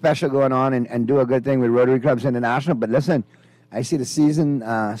donut special going on and do a good thing with Rotary Clubs International. But listen, I see the season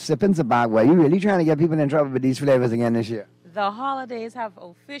sipping's about. Well, you really trying to get people in trouble with these flavors again this year? The holidays have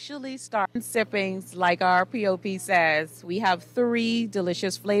officially started. Sippings, like our POP says, we have 3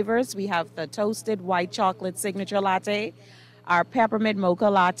 delicious flavors. We have the toasted white chocolate signature latte, our peppermint mocha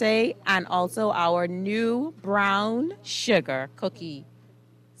latte, and also our new brown sugar cookie.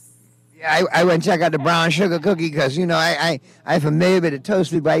 Yeah, I went and check out the brown sugar cookie because, you know, I'm familiar with the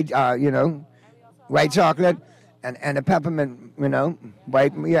toasted white, white chocolate and the peppermint,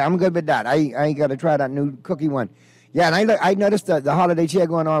 white. Yeah, I'm good with that. I got to try that new cookie one. Yeah, and I noticed the holiday cheer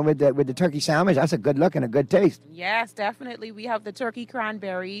going on with the turkey sandwich. That's a good look and a good taste. Yes, definitely. We have the turkey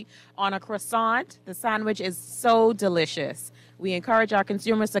cranberry on a croissant. The sandwich is so delicious. We encourage our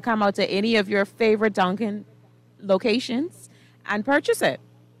consumers to come out to any of your favorite Dunkin' locations and purchase it.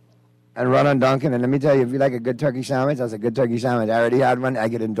 And run on Dunkin'. And let me tell you, if you like a good turkey sandwich, that's a good turkey sandwich. I already had one. I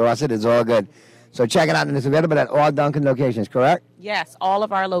could endorse it. It's all good. So check it out. And it's available at all Dunkin' locations, correct? Yes, all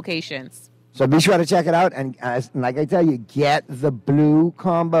of our locations. So be sure to check it out. And like I tell you, get the blue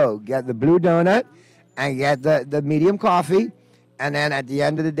combo. Get the blue donut and get the medium coffee. And then at the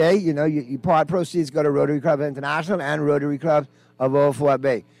end of the day, you part proceeds go to Rotary Club International and Rotary Club of Old Fort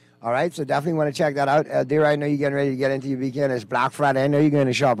Bay. All right? So definitely want to check that out. Dear, I know you're getting ready to get into your weekend. It's Black Friday. I know you're going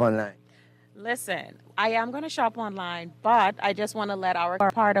to shop online. Listen, I am going to shop online, but I just want to let our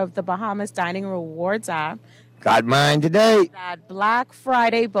part of the Bahamas Dining Rewards app. Got mine today. That Black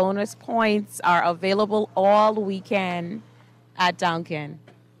Friday bonus points are available all weekend at Dunkin'.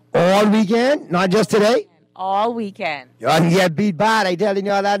 All weekend? Not just today? All weekend. Y'all can get beat by it. I'm telling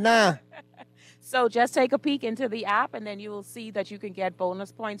y'all that now. So just take a peek into the app, and then you will see that you can get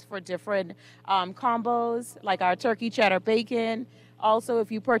bonus points for different combos, like our turkey cheddar bacon. Also,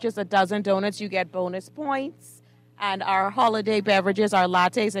 if you purchase a dozen donuts, you get bonus points. And our holiday beverages, our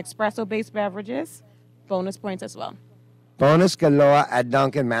lattes, espresso-based beverages, bonus points as well. Bonus galore at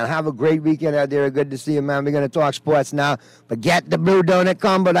Dunkin', man. Have a great weekend out there. Good to see you, man. We're going to talk sports now. But get the Blue Donut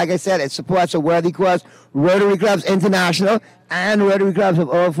Combo. Like I said, it supports a worthy cause. Rotary Clubs International and Rotary Clubs of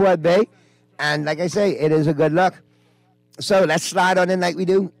Old Fort Bay. And like I say, it is a good look. So let's slide on in like we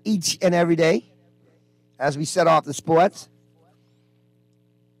do each and every day as we set off the sports.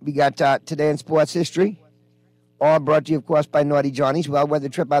 We got Today in Sports History. All brought to you, of course, by Naughty Johnny's. Well-weather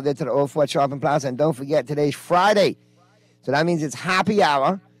trip out there to the Old Fort Shopping Plaza. And don't forget, today's Friday. So that means it's happy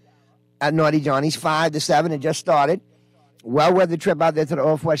hour at Naughty Johnny's, 5 to 7. It just started. Well-weather trip out there to the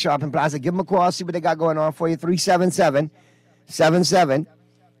Old Fort Shopping Plaza. Give them a call, see what they got going on for you.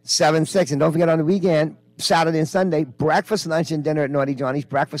 377-7776. And don't forget, on the weekend, Saturday and Sunday, breakfast, lunch, and dinner at Naughty Johnny's.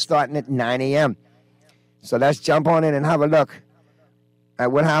 Breakfast starting at 9 a.m. So let's jump on in and have a look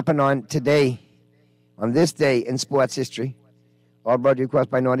at what happened on this day in sports history. All brought to you, of course,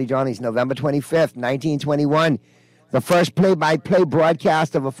 by Naughty Johnny's. November 25th, 1921. The first play-by-play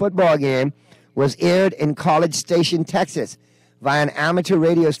broadcast of a football game was aired in College Station, Texas, via an amateur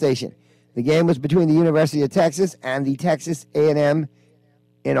radio station. The game was between the University of Texas and the Texas A&M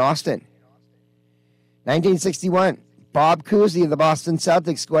in Austin. 1961, Bob Cousy of the Boston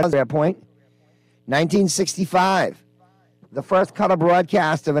Celtics scored their point. 1965, the first color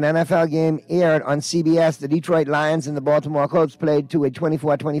broadcast of an NFL game aired on CBS. The Detroit Lions and the Baltimore Colts played to a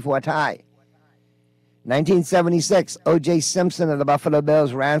 24-24 tie. 1976, O.J. Simpson of the Buffalo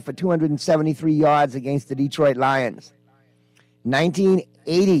Bills ran for 273 yards against the Detroit Lions.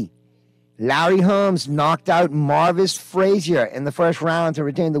 1980, Larry Holmes knocked out Marvis Frazier in the first round to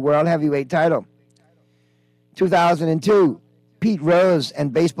retain the World Heavyweight title. 2002, Pete Rose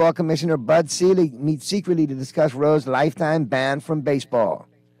and baseball commissioner Bud Selig meet secretly to discuss Rose's lifetime ban from baseball.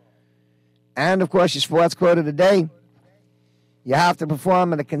 And, of course, your sports quote of the day: you have to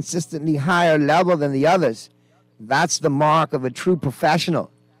perform at a consistently higher level than the others. That's the mark of a true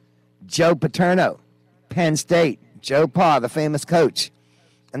professional. Joe Paterno, Penn State. Joe Pa, the famous coach.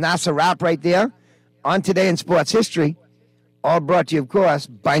 And that's a wrap right there on Today in Sports History. All brought to you, of course,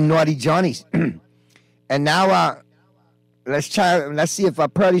 by Naughty Johnny's. And now, let's see if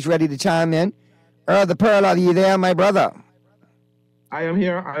Pearlie's ready to chime in. The Pearl, are you there, my brother? I am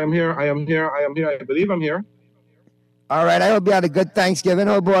here. I believe I'm here. All right. I hope you had a good Thanksgiving.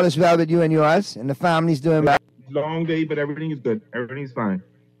 Hope all is well with you and yours, and the family's doing well. Long day, but everything is good. Everything's fine.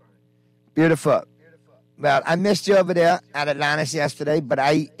 Beautiful. Well, I missed you over there at Atlantis yesterday, but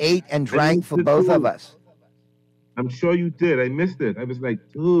I ate and drank for both of us. I'm sure you did. I missed it. I was like,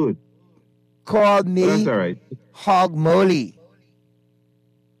 dude. Called me that's all right. hog moly.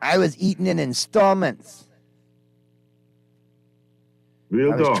 I was eating in installments.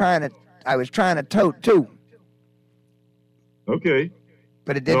 Real dog. I was trying to tote too. Okay.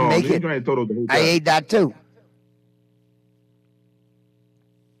 But it didn't make it. I ate that too.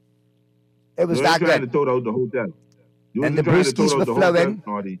 It was that good. To tote out the hotel. And the brewskis were flowing.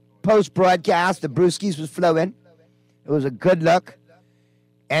 Post-broadcast, the brewskis was flowing. It was a good look.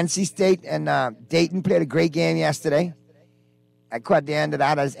 NC State and Dayton played a great game yesterday. I caught the end of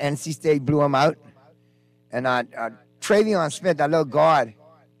that as NC State blew them out. And Travion Smith, that little guard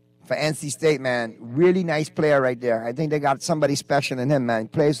for NC State, man, really nice player right there. I think they got somebody special in him, man. He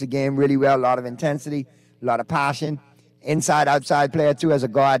plays the game really well, a lot of intensity, a lot of passion. Inside, outside player, too, as a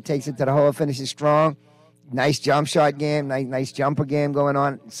guard, takes it to the hole, finishes strong. Nice jump shot game, nice jumper game going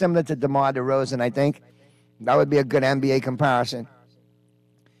on. Similar to DeMar DeRozan, I think. That would be a good NBA comparison.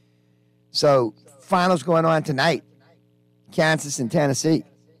 So, finals going on tonight. Kansas and Tennessee.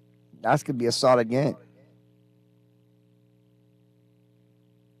 That's going to be a solid game.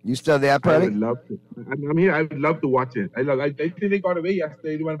 You still there, Pearly? I would love to. I'm here. I would love to watch it. I think they got away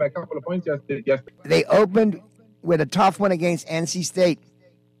yesterday. They went by a couple of points yesterday. They opened with a tough one against NC State.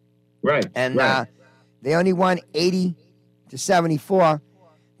 Right. And they only won 80-74.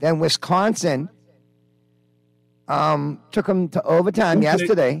 Then Wisconsin took them to overtime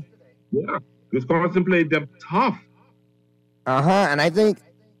yesterday. Yeah. Wisconsin played them tough. And I think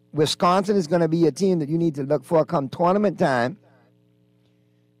Wisconsin is going to be a team that you need to look for come tournament time,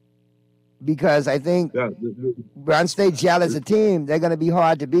 because I think Brown State Gel as a team, they're going to be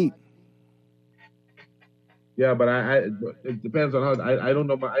hard to beat. Yeah, but it depends on how. I don't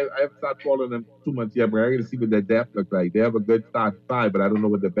know. I haven't started following them too much yet, but I got to see what their depth looks like. They have a good start five, but I don't know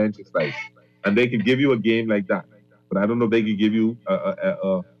what their bench is like. And they can give you a game like that, but I don't know if they can give you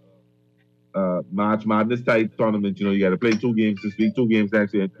a March Madness type tournament. You know, you got to play 2 games this week, 2 games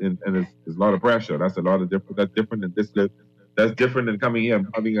next week, and it's a lot of pressure. That's a lot of different. That's different than this. That's different than coming here and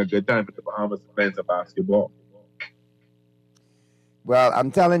having a good time at the Bahamas and playing some basketball. Well, I'm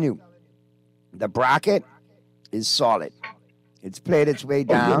telling you, the bracket is solid. It's played its way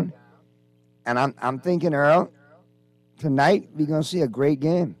down. And I'm thinking, Earl, tonight we're going to see a great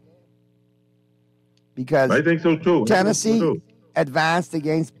game. Because I think so too. Tennessee advanced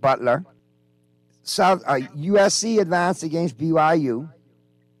against Butler. USC advanced against BYU.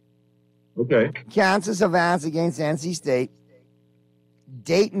 Okay. Kansas advanced against NC State.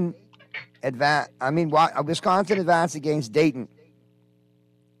 Dayton Wisconsin advanced against Dayton.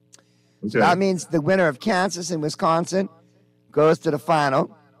 So that means the winner of Kansas and Wisconsin goes to the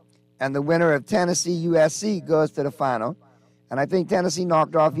final, and the winner of Tennessee USC goes to the final. And I think Tennessee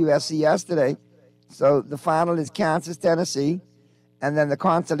knocked off USC yesterday. So the final is Kansas, Tennessee, and then the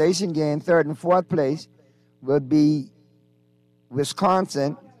consolation game, 3rd and 4th place, would be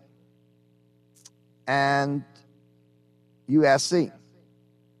Wisconsin and USC.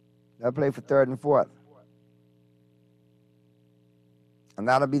 They'll play for 3rd and 4th. And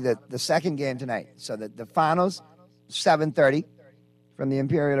that'll be the second game tonight. So the finals, 7:30 from the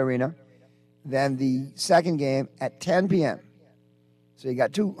Imperial Arena. Then the second game at 10 p.m. So you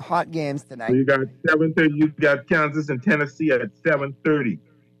got 2 hot games tonight. So you got 7:30. You got Kansas and Tennessee at 7:30.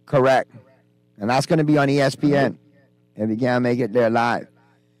 Correct. And that's going to be on ESPN if you can't make it there live.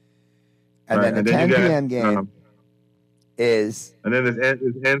 And then the 10 p.m. game is... And then it's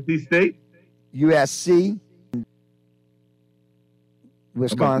NC State? USC,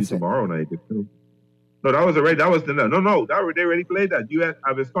 Wisconsin. Tomorrow night. No, that was already. That was the no. They already played that.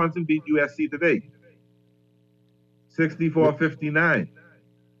 Wisconsin beat USC today. 64-59.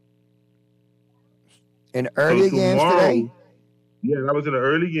 In early games today. Yeah, that was in an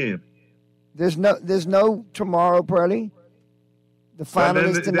early game. There's no tomorrow, Pearly. The final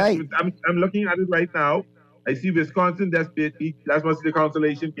is tonight. I'm looking at it right now. I see Wisconsin that's beat. That must be the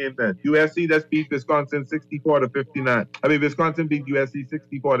consolation game then. USC that's beat Wisconsin 64-59. Wisconsin beat USC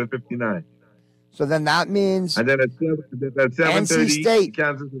 64-59. So then that means. And then at 7:30, State,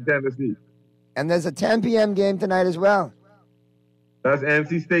 Kansas and Tennessee. And there's a 10 p.m. game tonight as well. That's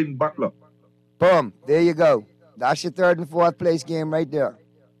NC State and Butler. Boom. There you go. That's your 3rd and 4th place game right there.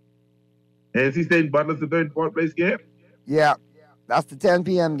 NC State and Butler's the 3rd and 4th place game? Yeah. That's the 10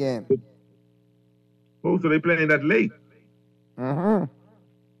 p.m. game. Oh, so they're playing that late? Mm-hmm.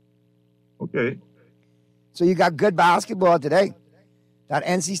 Okay. So you got good basketball today. That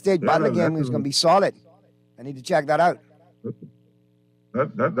NC State Butler game is going to be solid. I need to check that out.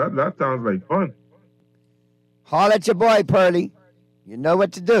 That sounds like fun. Holler at your boy, Pearly. You know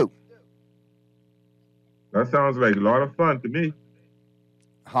what to do. That sounds like a lot of fun to me.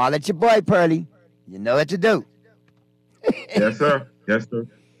 Holler at your boy, Pearly. You know what to do. Yes, sir. Yes, sir.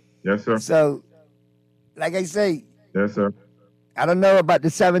 Yes, sir. So, like I say. Yes, sir. I don't know about the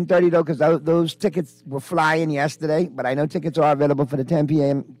 7:30 though, because those tickets were flying yesterday. But I know tickets are available for the 10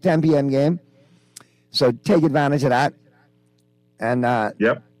 p.m. game. So take advantage of that. And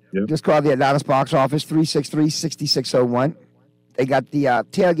yep. Just call the Atlanta Sparks office, 363-6601. They got the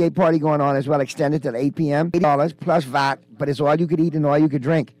tailgate party going on as well, extended till 8 p.m. $80 plus VAT, but it's all you could eat and all you could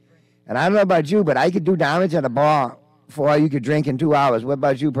drink. And I don't know about you, but I could do damage at a bar for all you could drink in 2 hours. What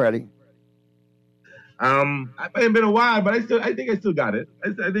about you, Purdy? It ain't been a while, but I think I still got it.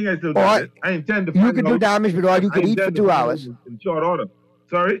 I think I still got it. I intend to. You could do damage with all you could eat for 2 hours. In short order.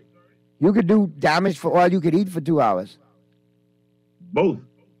 Sorry? You could do damage for all you could eat for 2 hours. Both.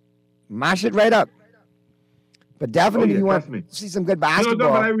 Mash it right up. But definitely you want to see some good basketball. No,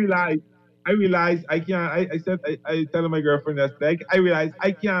 but I realize I can't. I telling my girlfriend yesterday, I realize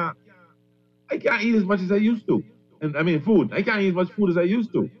I can't eat as much as I used to. And I mean food. I can't eat as much food as I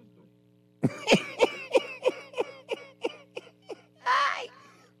used to.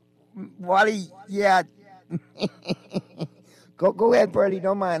 Wally, yeah. Go ahead, Purdy.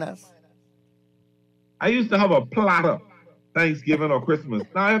 Don't mind us. I used to have a platter Thanksgiving or Christmas.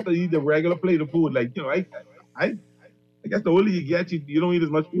 Now I have to eat a regular plate of food. Like, you know, I guess the older you get, you don't eat as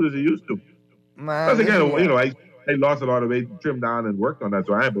much food as you used to. Plus, again, you know, I lost a lot of weight, trimmed down, and worked on that,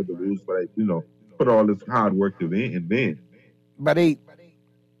 so I ain't able to lose. But I, you know, put all this hard work in vain. Buddy,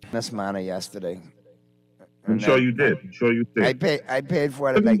 Miss Mana yesterday. I'm sure you did. I paid for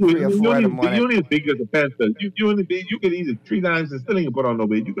it at like 3 or 4 in the morning. You need a bigger defense. You can eat it 3 times and still ain't put on no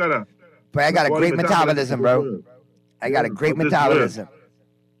weight. You gotta. But I got a great metabolism, bro. I got a great metabolism.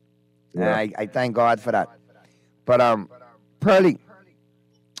 And I thank God for that. But Pearly,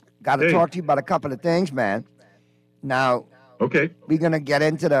 got to talk to you about a couple of things, man. Now, we're gonna get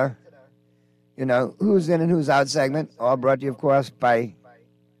into the, you know, who's in and who's out segment. All brought to you, of course, by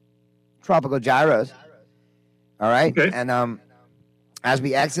Tropical Gyros. All right, and as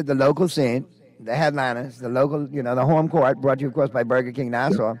we exit the local scene, the headliners, the local, you know, the home court, brought to you, of course, by Burger King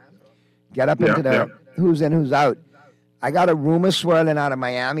Nassau. Get up into the who's in, who's out. I got a rumor swirling out of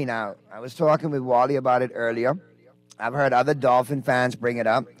Miami now. I was talking with Wally about it earlier. I've heard other Dolphin fans bring it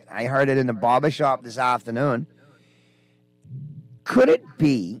up. I heard it in the barbershop this afternoon. Could it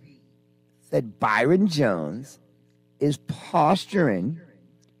be that Byron Jones is posturing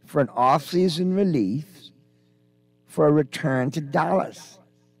for an off-season relief for a return to Dallas?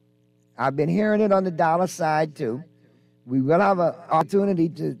 I've been hearing it on the Dallas side, too. We will have an opportunity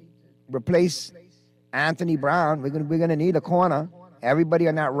to replace Anthony Brown. We're gonna need a corner. Everybody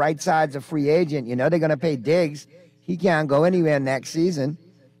on that right side's a free agent. You know they're going to pay Diggs. He can't go anywhere next season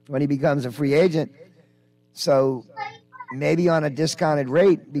when he becomes a free agent. So maybe on a discounted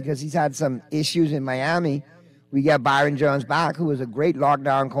rate, because he's had some issues in Miami, we get Byron Jones back, who was a great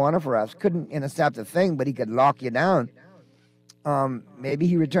lockdown corner for us. Couldn't intercept a thing, but he could lock you down. Maybe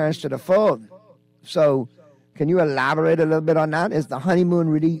he returns to the fold. So can you elaborate a little bit on that? Is the honeymoon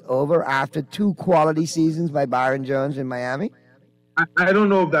really over after 2 quality seasons by Byron Jones in Miami? I don't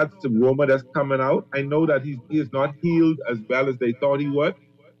know if that's the rumor that's coming out. I know that he is not healed as well as they thought he would.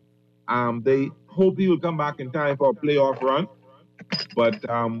 They hope he will come back in time for a playoff run. But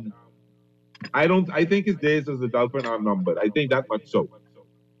I think his days as a Dolphin are numbered. I think that much so.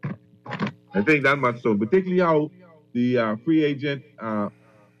 Particularly how the free agent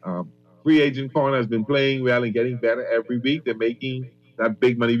corner has been playing well and getting better every week. They're making that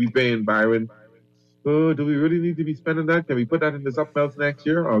big money we paying Byron. Oh, do we really need to be spending that? Can we put that into something else next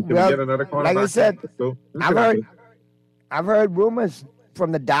year, or can we get another corner? Like I said, I've heard rumors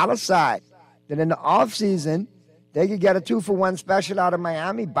from the Dallas side that in the offseason, they could get a 2-for-1 special out of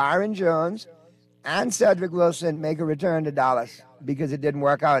Miami. Byron Jones and Cedric Wilson make a return to Dallas because it didn't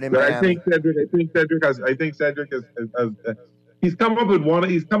work out in Miami. I think Cedric has he's come up with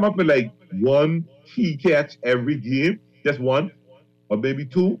like 1 key catch every game, just 1 or maybe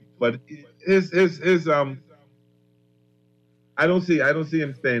 2. But his I don't see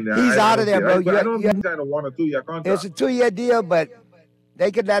him staying there. He's out of there, bro. I don't think he's on a 1 or 2 year contract. It's a 2-year deal, but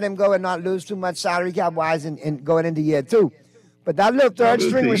they could let him go and not lose too much salary cap wise in going into year 2. But that little third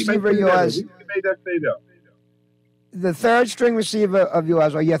string receiver of yours, the third string receiver of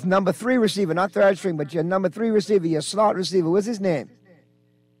yours, or your number 3 receiver, not third string, but your number 3 receiver, your slot receiver, what's his name?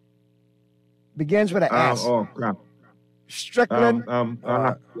 Begins with an S. Oh crap. Strickland.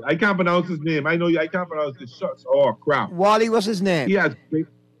 I can't pronounce his name. I know I can't pronounce his shots. Oh crap. Wally, what's his name? He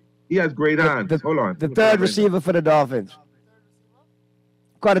has great hands. Hold on. The third receiver for the Dolphins.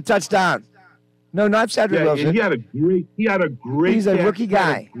 Caught a touchdown. No, not Cedric Wilson. He had a great. He's a rookie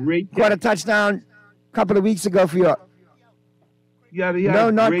guy. Caught a touchdown a couple of weeks ago for you. No,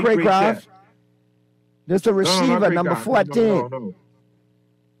 not Craycroft. This is a receiver, number 14.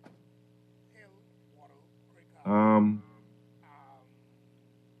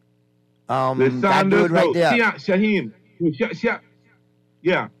 That dude right there. Shaheen.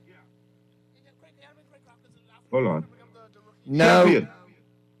 Yeah. Hold on. No. Sheffield.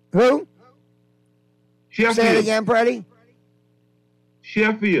 Who? Sheffield. Say it again, Freddie.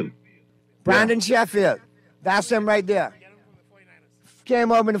 Sheffield. Brandon Sheffield. That's him right there.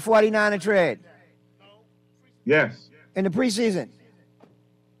 Came over in the 49er trade. Yes. In the preseason.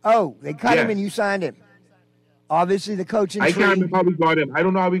 Oh, they cut him Yes. and you signed him. Obviously, the coaching I tree. can't remember how we got him. I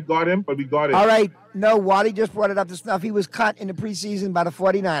don't know how we got him, but we got him. All right. No, Wally just brought it up to snuff. He was cut in the preseason by the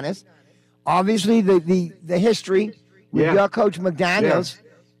 49ers. Obviously, the history with Yeah. your coach McDaniels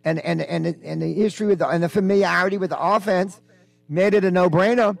and the history with and the familiarity with the offense made it a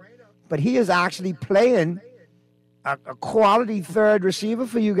no-brainer. But he is actually playing a quality third receiver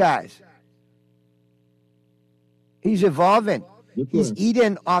for you guys. He's evolving. He's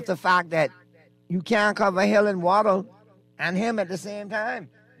eating off the fact that you can't cover Hill and Waddle and him at the same time.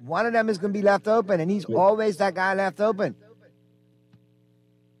 One of them is going to be left open, and he's always that guy left open.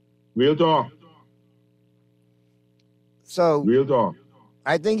 Real talk. So, real talk.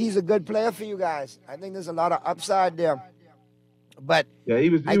 I think he's a good player for you guys. I think there's a lot of upside there. But yeah, he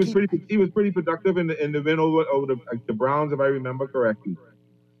was pretty productive in the win over the Browns, if I remember correctly.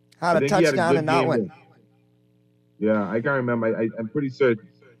 Had a I think he had touchdown good in that game one. there. Yeah, I can't remember. I'm pretty certain.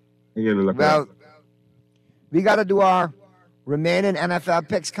 I gotta look Well, it up. we got to do our remaining NFL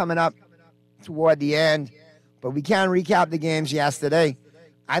picks coming up toward the end, but we can't recap the games yesterday.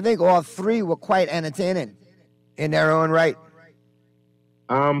 I think all three were quite entertaining in their own right.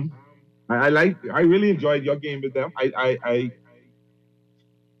 I really enjoyed your game with them.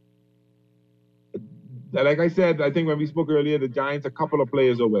 Like I said, I think when we spoke earlier, the Giants a couple of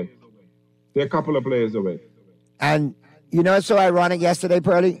players away. They're a couple of players away. And you know, it's so ironic yesterday,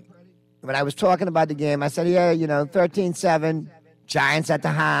 Pearly, when I was talking about the game, I said, yeah, 13-7, Giants at the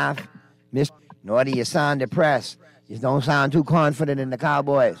half. Naughty, you sound depressed. You don't sound too confident in the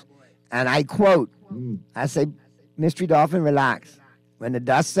Cowboys. And I quote, I say, Mystery Dolphin, relax. When the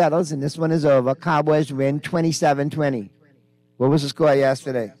dust settles and this one is over, Cowboys win 27-20. What was the score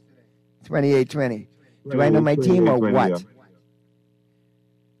yesterday? 28-20. Do I know my team or what? Yeah.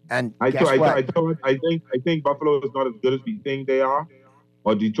 And I guess what? think Buffalo is not as good as we think they are,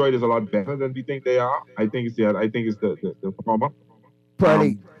 or Detroit is a lot better than we think they are. I think it's the former.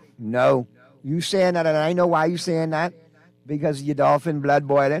 Pearly, no. You saying that, and I know why you saying that, because your Dolphin blood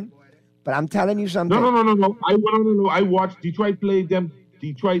boiling. But I'm telling you something. No. I watched Detroit play them.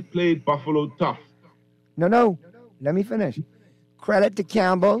 Detroit played Buffalo tough. No. Let me finish. Credit to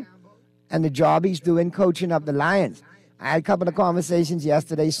Campbell and the job he's doing coaching up the Lions. I had a couple of conversations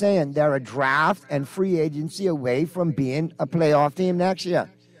yesterday saying they're a draft and free agency away from being a playoff team next year.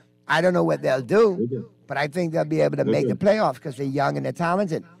 I don't know what they'll do, but I think they'll be able to make the playoffs because they're young and they're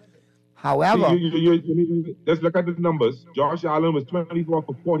talented. However, let's look at the numbers. Josh Allen was 24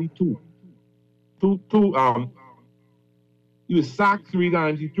 for 42. He was sacked 3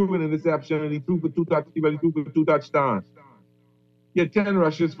 times. He threw an interception and he threw for 2 touchdowns. He had 10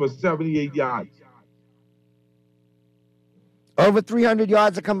 rushes for 78 yards. over 300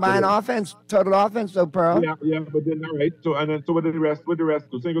 yards of combined offense, total offense, though, Pearl. Yeah, but then all right. So what did the rest?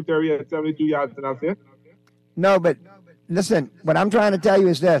 So Singletary had 72 yards, and that's it. No, but listen, what I'm trying to tell you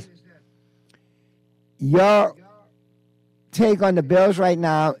is this. Your take on the Bills right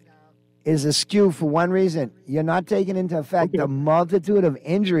now is askew for one reason. You're not taking into effect the multitude of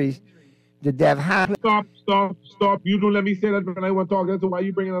injuries that they've had. Stop. You don't let me say that when I want to talk. That's why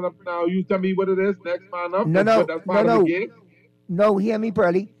you bringing it up now. You tell me what it is. Next man up. That's part of the game. No, hear me,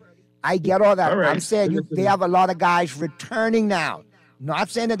 Pearly. I get all that. All right. I'm saying they have a lot of guys returning now. Not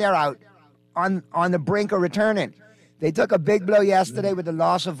saying that they're out on the brink of returning. They took a big blow yesterday with the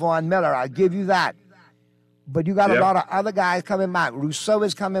loss of Von Miller. I'll give you that. But you got a lot of other guys coming back. Rousseau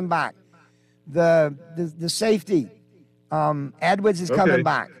is coming back. The safety, Edwards is coming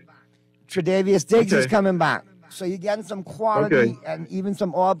back. Tre'Davious Diggs is coming back. So you're getting some quality and even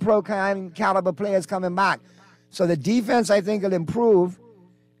some all-pro kind caliber players coming back. So the defense, I think, will improve,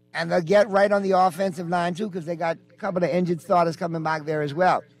 and they'll get right on the offensive line, too, because they got a couple of injured starters coming back there as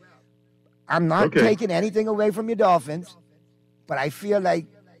well. I'm not taking anything away from your Dolphins, but I feel like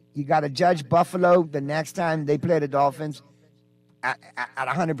you got to judge Buffalo the next time they play the Dolphins at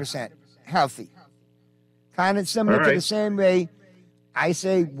 100% healthy. Kind of similar to the same way I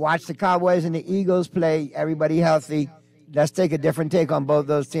say watch the Cowboys and the Eagles play, everybody healthy. Let's take a different take on both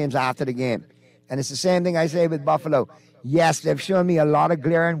those teams after the game. And it's the same thing I say with Buffalo. Yes, they've shown me a lot of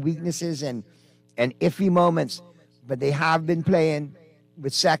glaring weaknesses and iffy moments, but they have been playing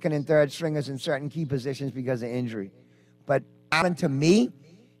with second and third stringers in certain key positions because of injury. But Allen, to me,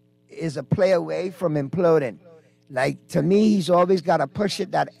 is a play away from imploding. Like, to me, he's always got to push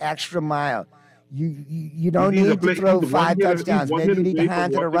it that extra mile. You don't He's a need to play- throw he's 5 one hitter- touchdowns. he's one Maybe you hit need to away from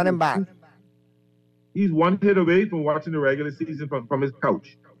hand to the watching running back. He's one hit away from watching the regular season from his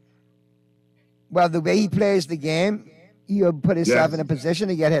couch. Well, the way he plays the game, he'll put himself Yes. in a position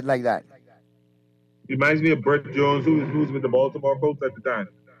to get hit like that. Reminds me of Burt Jones, who was with the Baltimore Colts at the time.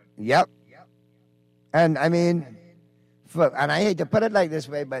 Yep. And I mean, and I hate to put it like this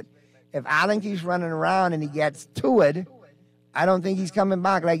way, but if Allen keeps running around and he gets to it, I don't think he's coming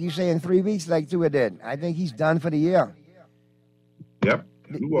back, like you say, in 3 weeks like Tua did. I think he's done for the year. Yep.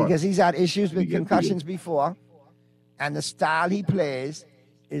 Because he's had issues with concussions before, and the style he plays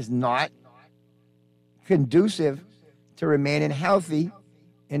is not conducive to remaining healthy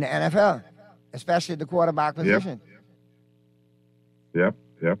in the NFL, especially at the quarterback position. Yep.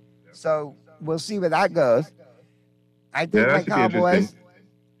 So we'll see where that goes. I think Yeah, that my should be Cowboys interesting.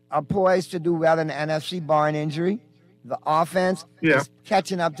 are poised to do well in the NFC, barring injury. The offense is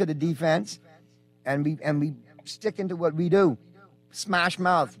catching up to the defense, and we sticking to what we do: smash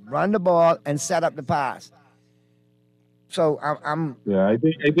mouth, run the ball, and set up the pass. So I'm I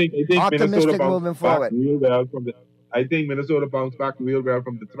think optimistic Minnesota bounced moving back forward. real well from the. I think Minnesota bounced back real well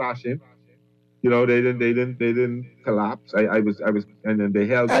from the thrashing. You know, they didn't collapse. I was, and then they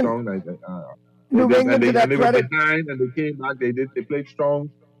held strong. New England, to that they were credit, behind, and they came back. They played strong,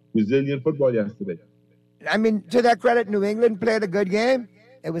 resilient football yesterday. I mean, to their credit, New England played a good game.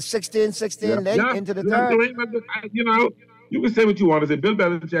 It was 16-16 late into the third. New England, you know, you can say what you want to say. Bill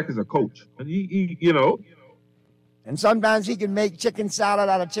Belichick is a coach, and he you know. And sometimes he can make chicken salad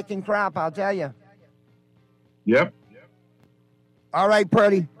out of chicken crap, I'll tell you. Yep. All right,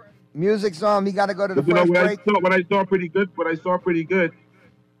 Purdy. Music's on. We got to go to the But you know first what break. I saw pretty good.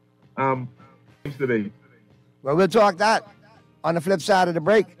 Today. Well, we'll talk that on the flip side of the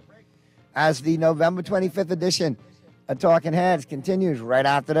break as the November 25th edition of Talking Heads continues right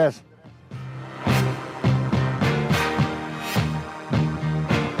after this.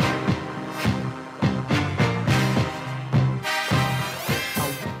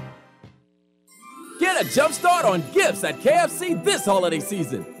 Get a jump start on gifts at KFC this holiday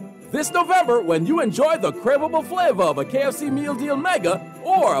season. This November, when you enjoy the craveable flavor of a KFC Meal Deal Mega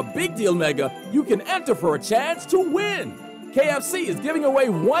or a Big Deal Mega, you can enter for a chance to win. KFC is giving away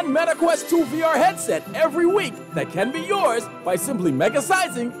one MetaQuest 2 VR headset every week that can be yours by simply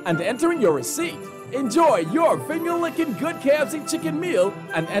mega-sizing and entering your receipt. Enjoy your finger-licking good KFC chicken meal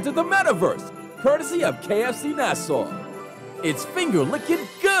and enter the metaverse, courtesy of KFC Nassau. It's finger-licking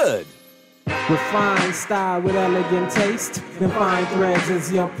good. Refined style with elegant taste, then fine threads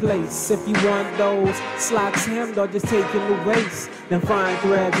is your place. If you want those slacks hemmed or just taking the waist, then fine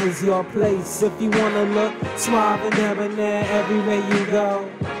threads is your place. If you wanna look suave and debonair everywhere you go,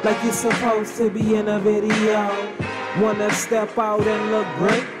 like you're supposed to be in a video, wanna step out and look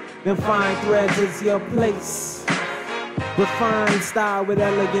great, then fine threads is your place. Refined style with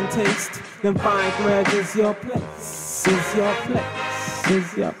elegant taste, then fine threads is your place. Is your place.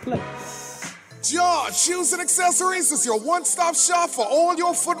 Is your place. John Shoes and Accessories is your one-stop shop for all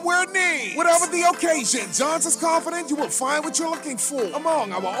your footwear needs. Whatever the occasion, John's is confident you will find what you're looking for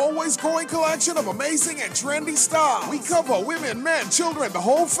among our always growing collection of amazing and trendy styles. We cover women, men, children, the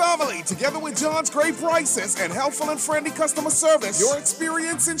whole family. Together with John's great prices and helpful and friendly customer service, your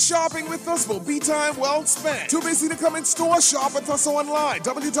experience in shopping with us will be time well spent. Too busy to come in store? Shop with us online.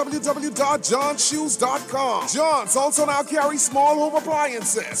 www.johnshoes.com. John's also now carries small home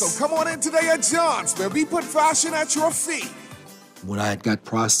appliances. So come on in today at John's, where we put fashion at your feet. When I had got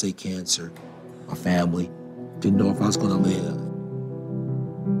prostate cancer, my family didn't know if I was going to live.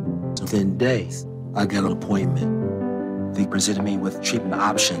 Within days, I got an appointment. They presented me with treatment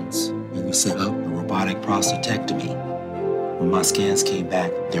options, and we set up a robotic prostatectomy. When my scans came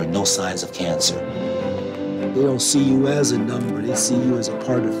back, there are no signs of cancer. They don't see you as a number, they see you as a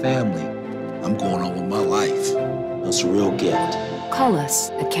part of the family. I'm going on with my life. It's a real gift. Call us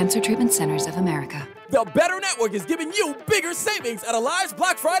at Cancer Treatment Centers of America. The Better Network is giving you bigger savings at Alive's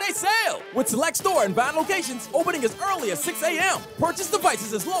Black Friday sale. With select store and van locations opening as early as 6 a.m. Purchase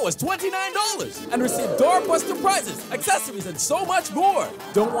devices as low as $29 and receive doorbuster prizes, accessories, and so much more.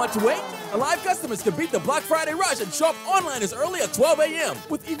 Don't want to wait? Alive customers can beat the Black Friday rush and shop online as early as 12 a.m.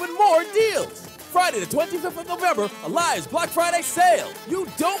 with even more deals. Friday the 25th of November, Alive's Black Friday sale. You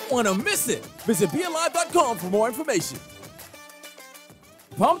don't want to miss it. Visit BeAlive.com for more information.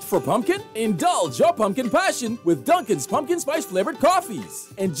 Pumped for pumpkin? Indulge your pumpkin passion with Dunkin's pumpkin spice flavored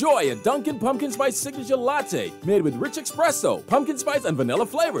coffees. Enjoy a Dunkin' pumpkin spice signature latte made with rich espresso, pumpkin spice, and vanilla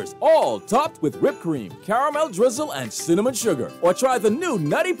flavors, all topped with whipped cream, caramel drizzle, and cinnamon sugar. Or try the new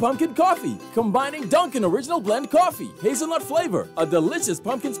Nutty Pumpkin Coffee, combining Dunkin' Original Blend coffee, hazelnut flavor, a delicious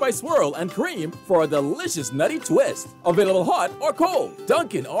pumpkin spice swirl, and cream for a delicious nutty twist. Available hot or cold,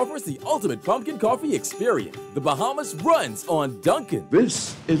 Dunkin' offers the ultimate pumpkin coffee experience. The Bahamas runs on Dunkin'. This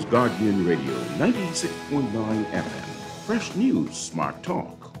is Guardian Radio 96.9 FM. Fresh news, smart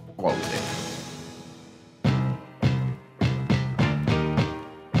talk, all day.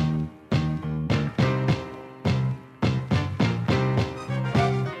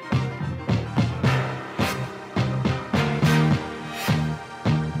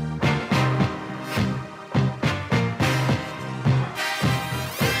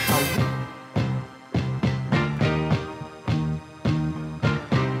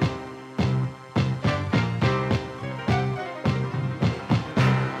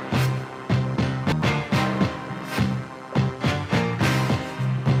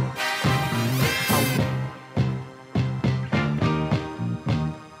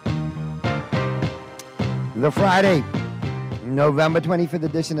 The Friday, November 25th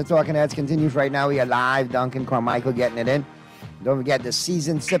edition of Talking Heads continues right now. We are live. Duncan Carmichael getting it in. Don't forget the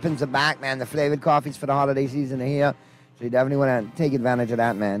seasoned sippings are back, man. The flavored coffees for the holiday season are here. So you definitely want to take advantage of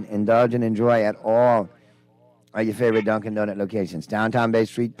that, man. Indulge and enjoy at all of your favorite Dunkin' Donut locations. Downtown Bay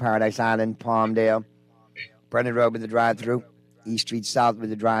Street, Paradise Island, Palmdale, Brennan Road with the drive-thru, East Street South with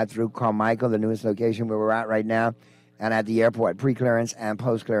the drive-thru, Carmichael, the newest location where we're at right now, and at the airport, pre-clearance and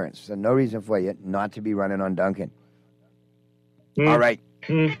post-clearance. So no reason for you not to be running on Dunkin'. All right.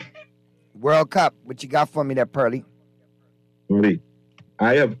 World Cup, what you got for me there, Pearly? Pearly,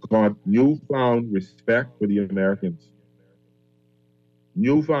 I have got newfound respect for the Americans.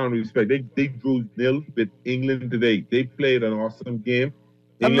 Newfound respect. They drew nil with England today. They played an awesome game.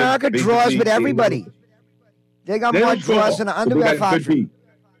 America draws with everybody. They got more draws than the underwear factory.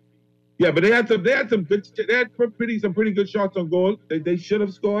 Yeah, but they had some good. They had some pretty good shots on goal. They should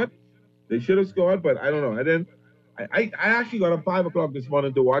have scored. They should have scored, but I don't know. And then I actually got up 5 o'clock this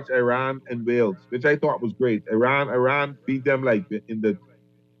morning to watch Iran and Wales, which I thought was great. Iran beat them like in the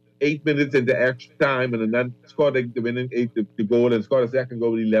 8 minutes into extra time, and then scored the winning the goal and scored a second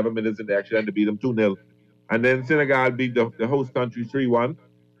goal with 11 minutes into extra time to beat them 2-0. And then Senegal beat the host country 3-1.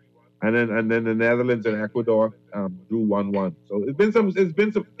 And then the Netherlands and Ecuador drew 1-1. So it's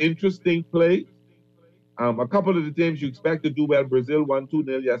been some interesting play. A couple of the teams you expect to do well. Brazil won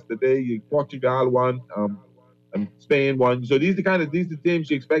 2-0 yesterday. Portugal won. And Spain won. So these are the teams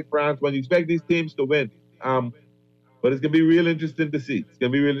you expect. France won. You expect these teams to win. But it's gonna be real interesting to see. It's gonna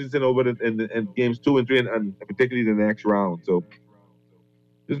be real interesting over in games 2 and 3 and particularly the next round. So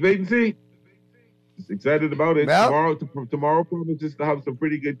just wait and see. Excited about it. Well, tomorrow promises to have some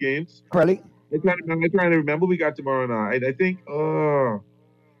pretty good games. Really? I'm trying to remember we got tomorrow night. I think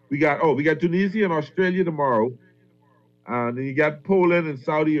we got Tunisia and Australia tomorrow. And then you got Poland and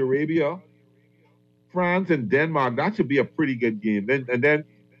Saudi Arabia, France and Denmark. That should be a pretty good game. And then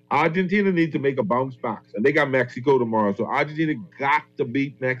Argentina needs to make a bounce back. And they got Mexico tomorrow. So Argentina got to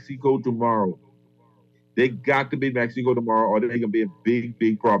beat Mexico tomorrow. They got to beat Mexico tomorrow, or they're going to be in big,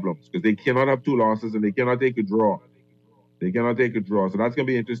 big problems because they cannot have 2 losses and they cannot take a draw. They cannot take a draw. So that's going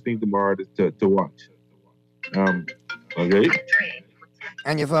to be interesting tomorrow to watch. Okay.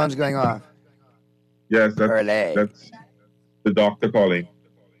 And your phone's going off. Yes, that's the doctor calling.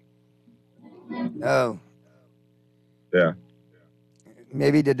 Oh. Yeah.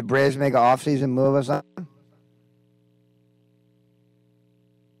 Maybe did the Braves make an off-season move or something?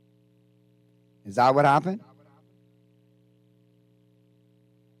 Is that what happened?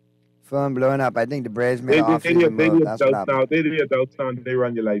 Phone blowing up. I think the Braves made an off-season move. That's what happened. They're the adults now. They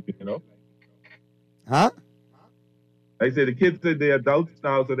run your life, you know? Huh? I say the kids are the adults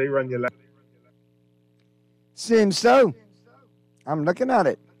now, so they run your life. Seems so. I'm looking at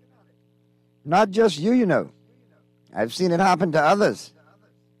it. Not just you, you know. I've seen it happen to others.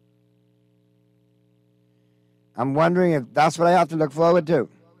 I'm wondering if that's what I have to look forward to.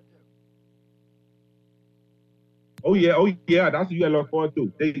 Oh yeah, that's what you gotta look forward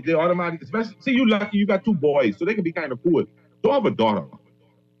to. They automatically, especially, see, you lucky you got 2 boys, so they can be kind of cool. Don't have a daughter,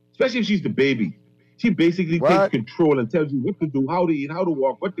 especially if she's the baby. She basically takes control and tells you what to do, how to eat, how to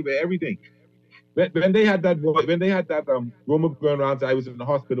walk, what to wear, everything. When they had that rumor going around, I was in the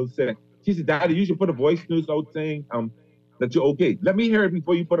hospital. She said, "Daddy, you should put a voice note out saying that you're okay. Let me hear it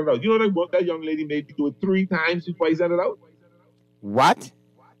before you put it out." You know that young lady made me do it 3 times before I sent it out. What?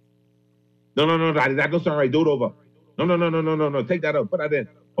 No, Daddy, that don't sound right. Do it over. No. Take that out. Put that in.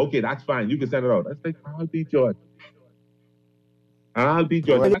 Okay, that's fine. You can send it out. That's like, I'll beat George. I'll beat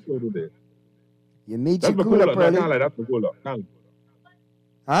George. That's what it is. You meet That's your cooler, Makula. Pearly. Can't lie. That's Makula. Can't lie.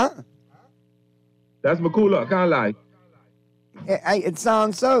 Huh? That's Makula. Can't lie. It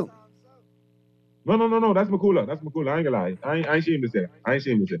sounds so. No. That's Makula. That's Makula. I ain't gonna lie. I ain't ashamed to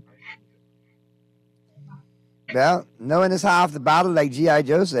say. Well, knowing is half the battle, like G.I.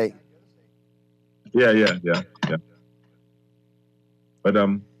 Joe say. Yeah. But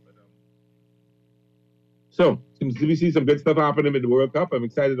so we see some good stuff happening in the World Cup. I'm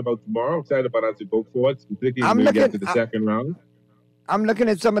excited about tomorrow. I'm excited about as we go forward, particularly when we get to the second round. I'm looking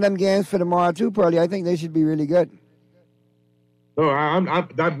at some of them games for tomorrow too, Pearly. I think they should be really good. No, I'm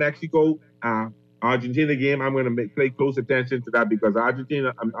that Mexico Argentina game. I'm going to pay close attention to that because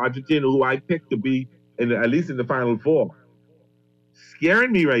Argentina, who I picked to be at least in the Final Four,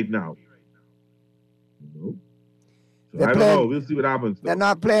 scaring me right now. So I don't know. We'll see what happens. They're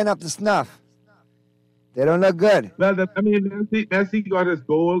not playing up to snuff. They don't look good. Well, Messi got his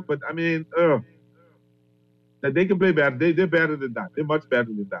goal, but I mean, that they can play better. They're better than that. They're much better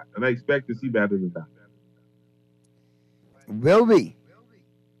than that, and I expect to see better than that. Will we?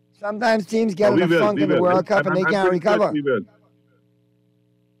 Sometimes teams get in a funk in the World Cup and they can't recover.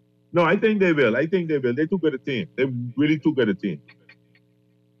 No, I think they will. They're too good a team. They're really too good a team.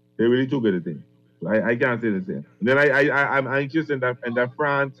 I can't say the same. And then I'm anxious in that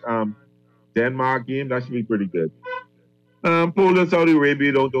France Denmark game. That should be pretty good. Poland, Saudi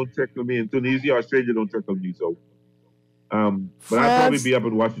Arabia don't tickle me, and Tunisia, Australia don't tickle me. So, but I'll probably be up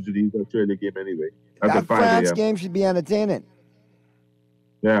and watching the Australia game anyway. That's that a 5 France game should be entertaining.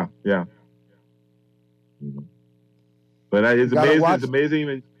 Yeah. But it's amazing. It's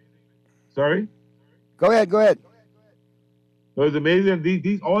amazing. Sorry. Go ahead. No, it's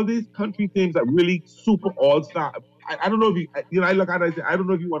amazing. All these country teams are really super all-star. I don't know if I look at it, I say, I don't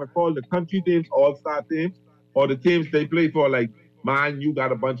know if you want to call the country teams all-star teams or the teams they play for, like, man, you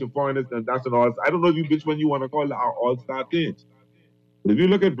got a bunch of foreigners and that's an all-star. I don't know which one you want to call our all-star teams. But if you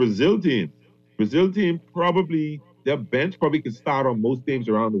look at Brazil team probably, their bench probably can start on most teams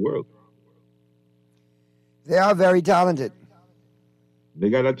around the world. They are very talented. They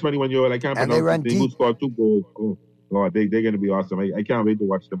got that 21-year-old, I can't pronounce his name, who scored 2 goals. Oh, God, they're going to be awesome. I can't wait to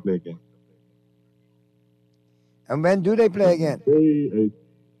watch them play again. And when do they play again?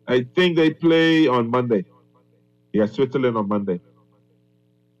 I think they play on Monday. Yeah, Switzerland on Monday.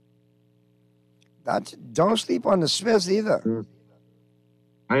 Don't sleep on the Swiss either.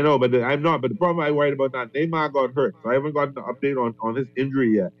 I know, but I'm not. But the problem I worried about that, Neymar got hurt. So I haven't gotten an update on his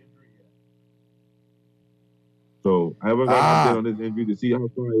injury yet. So I haven't gotten an update on his injury to see how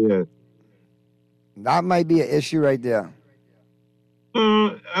far he is. That might be an issue right there.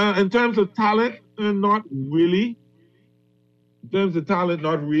 In terms of talent, not really. In terms of talent,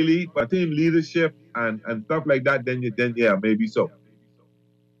 not really. But team leadership and stuff like that, then yeah, maybe so.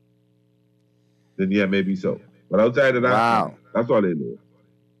 Maybe so. But outside of that, that's all they do.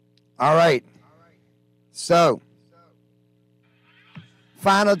 All right. So,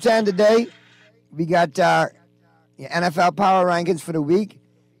 final 10 today. We got NFL Power Rankings for the week.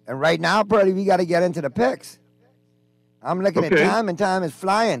 And right now, Pearly, we got to get into the picks. I'm looking at time, and time is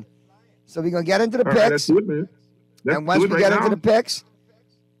flying. So we're going to get into the picks. Let's do it, man. And once we get into the picks,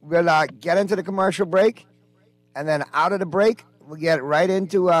 we'll get into the commercial break. And then out of the break, we'll get right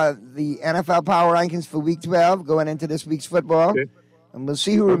into the NFL Power Rankings for Week 12, going into this week's football. Okay. And we'll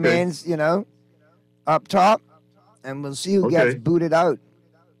see who remains, up top. And we'll see who gets booted out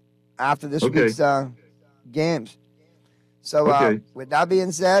after this week's games. So with that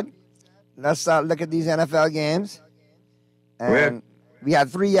being said, let's look at these NFL games. And we had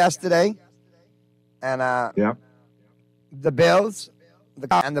 3 yesterday. And the Bills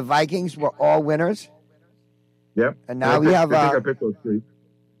and the Vikings were all winners. Yep. And now we have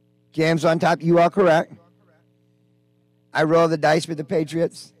games on top. You are correct. I rolled the dice with the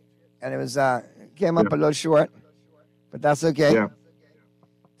Patriots, and it was came up a little short, but that's okay. Yeah.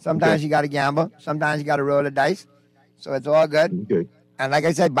 Sometimes you got to gamble. Sometimes you got to roll the dice. So it's all good. Okay. And like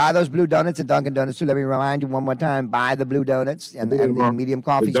I said, buy those blue donuts at Dunkin' Donuts. So let me remind you one more time, buy the blue donuts and the medium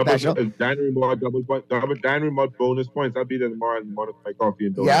coffee special. Dining reward bonus points. I'll be there tomorrow and my coffee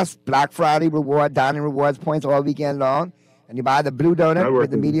and donuts. Yes, Black Friday reward, dining rewards points all weekend long. And you buy the blue donut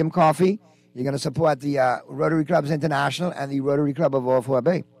with the medium coffee. You're going to support the Rotary Clubs International and the Rotary Club of All Fort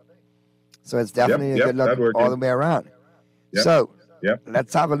Bay. So it's definitely a good look all the way around. Yep. So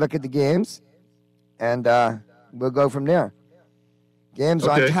let's have a look at the games, and we'll go from there. Games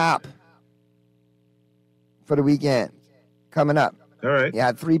on top for the weekend coming up. All right. You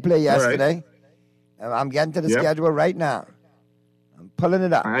had 3 play yesterday. And I'm getting to the Yep. schedule right now. I'm pulling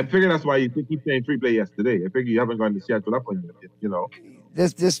it up. I figured that's why you keep saying free play yesterday. I figure you haven't gone to schedule up on you know.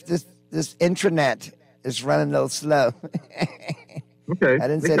 This intranet is running a little slow. Okay. I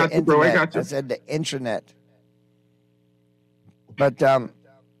didn't I say the got you, bro. I internet. got you. I said the intranet. But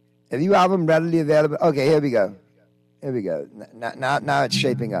if you have them readily available, okay, here we go. Here we go. Now it's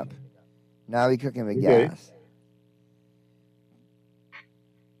shaping up. Now we're cooking with Okay. gas.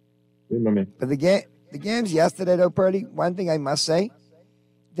 Hey, my man. But the games yesterday, though, Purdy, one thing I must say,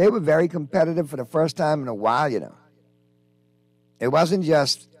 they were very competitive for the first time in a while, you know. It wasn't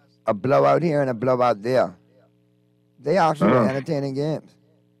just a blowout here and a blowout there. They actually were entertaining games.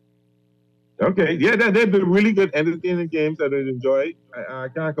 Okay. Yeah, they've been really good, entertaining games that I enjoy. I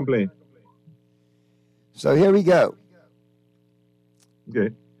can't complain. So here we go.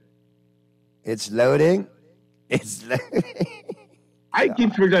 Okay. It's loading. It's loading. I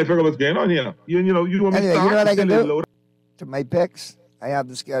keep trying to figure out what's going on here. You know, you want me Anyway, to you know what I can do? load? To my picks, I have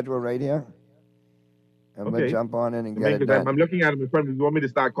the schedule right here. I'm going to jump on in and get it done. I'm looking at them in front of me. You want me to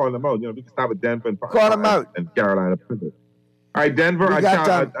start calling them out? You know, we can start with Denver and Call them out. and Carolina. All right, Denver We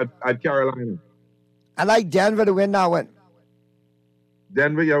got, at Carolina. I like Denver to win that one.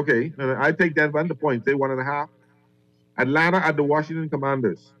 Denver, yeah, okay. I take Denver under points. Say 1.5. Atlanta at the Washington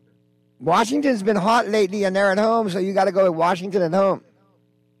Commanders. Washington's been hot lately, and they're at home, so you got to go with Washington at home.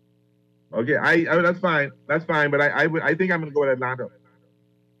 Okay, I that's fine. That's fine, but I think I'm going to go with Atlanta.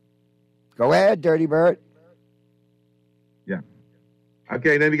 Go ahead, Dirty Bird. Yeah.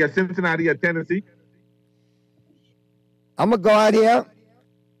 Okay, then we got Cincinnati at Tennessee. I'm going to go out here.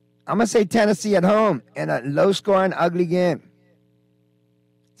 I'm going to say Tennessee at home in a low-scoring, ugly game.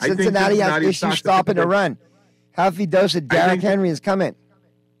 Cincinnati has issues stopping the run. Healthy dose of Derrick Henry is coming.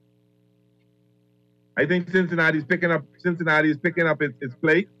 I think Cincinnati is picking up its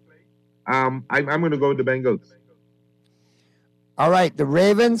play. I'm going to go with the Bengals. All right, the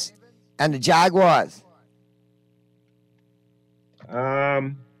Ravens and the Jaguars. I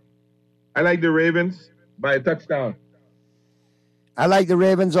like the Ravens by a touchdown. I like the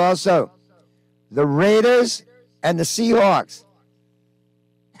Ravens also. The Raiders and the Seahawks.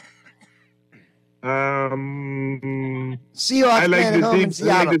 Seahawks I like playing at home in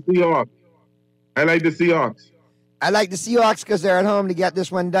Seattle. I like the Seahawks. I like the Seahawks because they're at home to get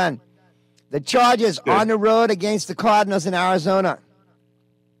this one done. The Chargers on the road against the Cardinals in Arizona.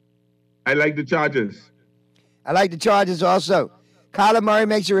 I like the Chargers. I like the Chargers also. Kyler Murray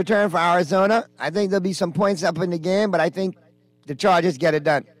makes a return for Arizona. I think there'll be some points up in the game, but I think the Chargers get it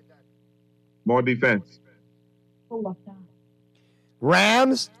done. More defense.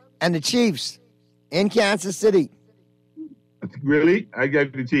 Rams and the Chiefs in Kansas City. Really? I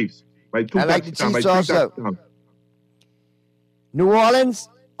get the Chiefs. By 2 I like the touchdowns, Chiefs by 3 also. touchdowns. New Orleans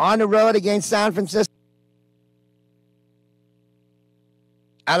on the road against San Francisco.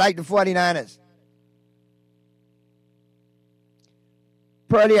 I like the 49ers.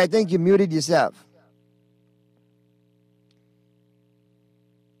 Purdy, I think you muted yourself.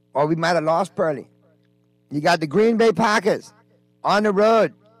 Or we might have lost Purdy. You got the Green Bay Packers on the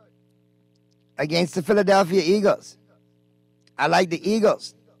road against the Philadelphia Eagles. I like the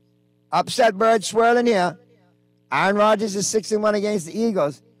Eagles. Upset bird swirling here. Aaron Rodgers is 6-1 against the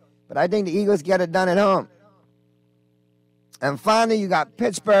Eagles, but I think the Eagles get it done at home. And finally, you got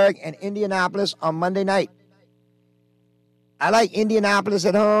Pittsburgh and Indianapolis on Monday night. I like Indianapolis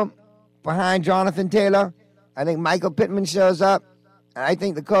at home behind Jonathan Taylor. I think Michael Pittman shows up, and I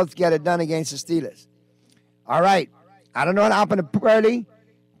think the Colts get it done against the Steelers. All right. I don't know what happened to Purdy,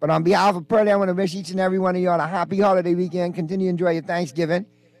 but on behalf of Purdy, I want to wish each and every one of you all a happy holiday weekend. Continue to enjoy your Thanksgiving.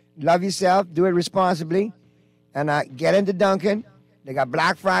 Love yourself. Do it responsibly. And get into Dunkin'. They got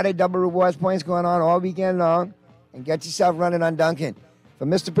Black Friday double rewards points going on all weekend long. And get yourself running on Dunkin'. For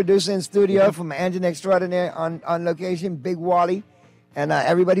Mr. Producer in studio, from Engine Extraordinaire on location, Big Wally, and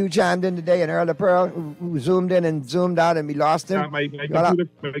everybody who chimed in today, and Earl the Pearl, who zoomed in and zoomed out, and we lost him. My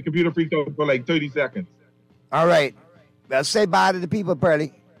computer freaked out for like 30 seconds. All right. Well, say bye to the people,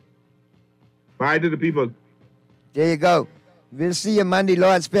 Pearly. Bye to the people. There you go. We'll see you Monday.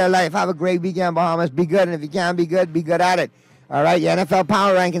 Lord, spare life. Have a great weekend, Bahamas. Be good, and if you can be good at it. All right, your NFL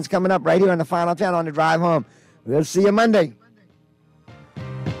Power Rankings coming up right here on the Final 10 on the drive home. We'll see you Monday.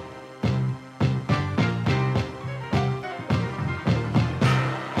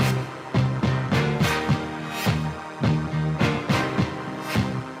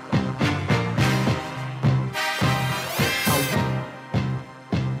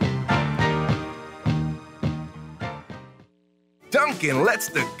 Dunkin' lets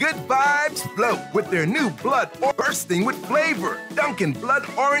the good vibes flow with their new blood bursting with flavor. Dunkin' Blood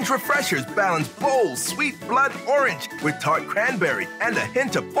Orange Refreshers balance bold, sweet blood orange with tart cranberry and a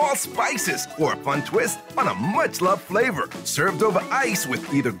hint of fall spices for a fun twist on a much-loved flavor. Served over ice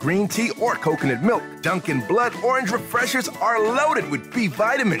with either green tea or coconut milk, Dunkin' Blood Orange Refreshers are loaded with B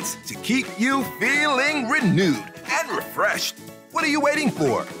vitamins to keep you feeling renewed and refreshed. What are you waiting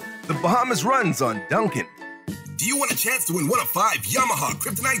for? The Bahamas runs on Dunkin'. Do you want a chance to win one of 5 Yamaha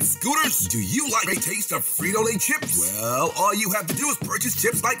Kryptonite scooters? Do you like the taste of Frito-Lay chips? Well, all you have to do is purchase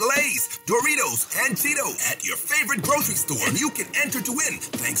chips like Lay's, Doritos, and Cheetos at your favorite grocery store, and you can enter to win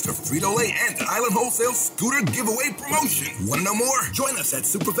thanks to Frito-Lay and the Island Wholesale Scooter Giveaway Promotion. Want to know more? Join us at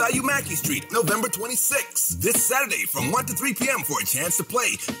Super Value Mackey Street, November 26th. This Saturday from 1 to 3 p.m. for a chance to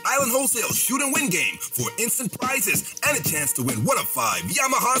play Island Wholesale Shoot and Win game for instant prizes and a chance to win one of 5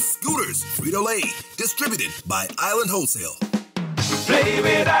 Yamaha scooters. Frito-Lay, distributed by Island Wholesale. Play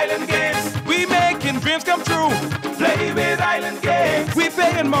with Island Games. We making dreams come true. Play with Island Games. We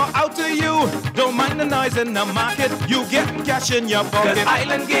paying more out to you. Don't mind the noise in the market. You getting cash in your pocket. 'Cause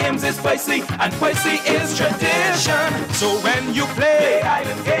Island Games is spicy and spicy is tradition. So when you play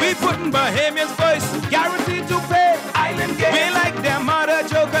Island Games, we putting Bahamians first. Guaranteed to pay. Island Games. We like them other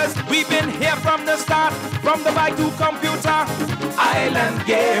jokers. We've been here from the start. From the bike to computer. Island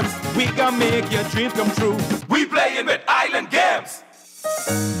Games. We gonna make your dreams come true. We playing with Island Games.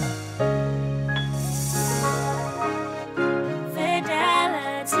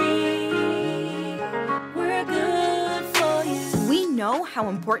 Fidelity, we're good for you. We know how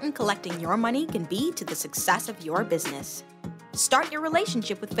important collecting your money can be to the success of your business. Start your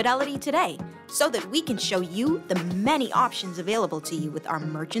relationship with Fidelity today so that we can show you the many options available to you with our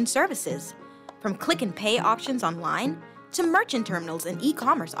merchant services. From click and pay options online to merchant terminals and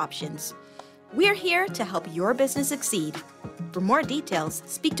e-commerce options. We're here to help your business succeed. For more details,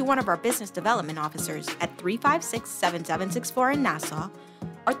 speak to one of our business development officers at 356-7764 in Nassau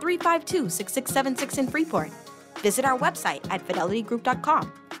or 352-6676 in Freeport. Visit our website at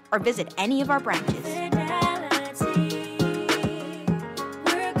fidelitygroup.com or visit any of our branches.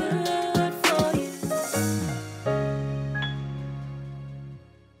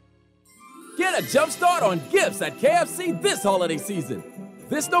 Get a jump start on gifts at KFC this holiday season.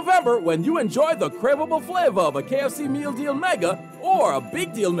 This November, when you enjoy the craveable flavor of a KFC Meal Deal Mega or a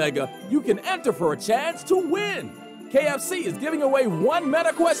Big Deal Mega, you can enter for a chance to win. KFC is giving away one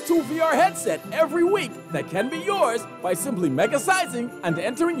MetaQuest 2 VR headset every week that can be yours by simply mega-sizing and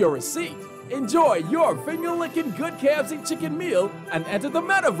entering your receipt. Enjoy your finger-licking good KFC chicken meal and enter the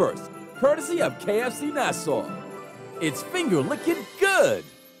metaverse, courtesy of KFC Nassau. It's finger-licking good.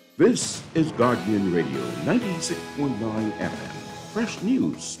 This is Guardian Radio 96.9 FM. Fresh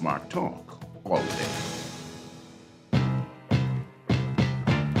news, smart talk, all day.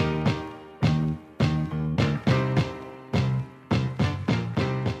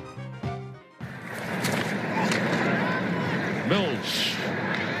 Mills,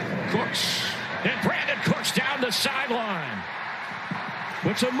 Cooks, and Brandon Cooks down the sideline.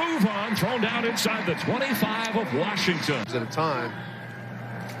 Puts a move on, thrown down inside the 25 of Washington. At a time.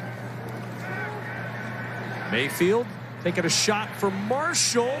 Mayfield taking a shot for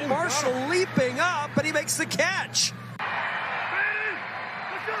Marshall. Marshall leaping up, but he makes the catch.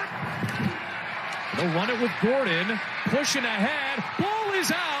 They'll run it with Gordon, pushing ahead. Ball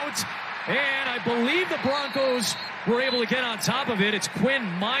is out, and I believe the Broncos were able to get on top of it. It's Quinn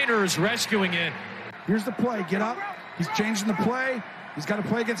Miners rescuing it. Here's the play. Get up. He's changing the play. He's got to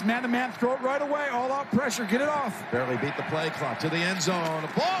play against man-to-man. Throw it right away. All-out pressure. Get it off. Barely beat the play clock to the end zone. The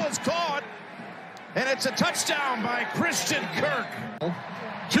ball is caught. And it's a touchdown by Christian Kirk.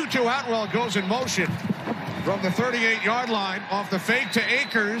 Tutu Atwell goes in motion from the 38-yard line off the fake to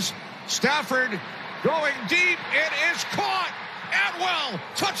Akers. Stafford going deep. It is caught. Atwell,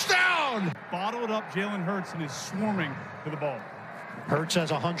 touchdown. Bottled up Jalen Hurts and is swarming to the ball. Hurts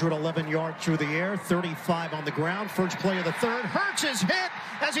has 111 yards through the air, 35 on the ground. First play of the third. Hurts is hit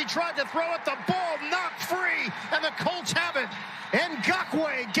as he tried to throw it. The ball knocked free, and the Colts have it. And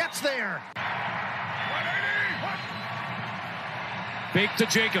Ngakoue gets there. Fake to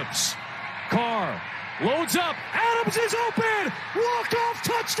Jacobs. Carr loads up. Adams is open. Walk-off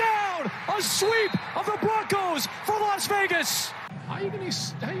touchdown. A sweep of the Broncos for Las Vegas. How are you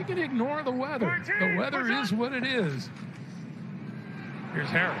going to ignore the weather? The weather is what it is. Here's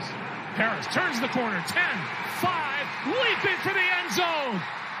Harris. Harris turns the corner. 10, 5, leaping for the end zone.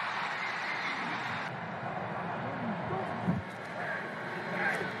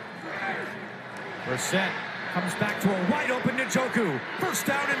 Brissett comes back to a wide-open Njoku. First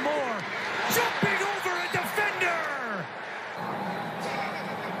down and more. Jumping over a defender.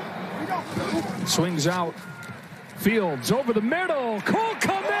 Swings out. Fields over the middle. Cole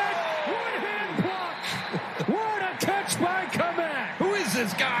Kmet. One-hand block. What a catch by Kmet. Who is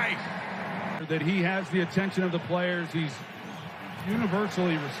this guy? That he has the attention of the players. He's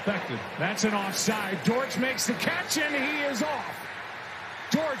universally respected. That's an offside. Dortch makes the catch, and he is off.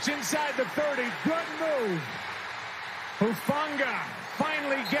 Dortch inside the 30. Good move. Hufanga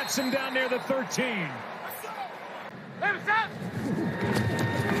finally gets him down near the 13.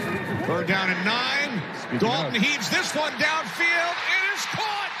 Third down and 9. Dalton heaves this one downfield. It is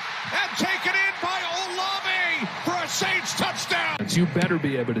caught and taken in by Olave for a Saints touchdown. You better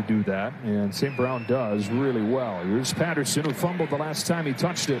be able to do that, and St. Brown does really well. Here's Patterson, who fumbled the last time he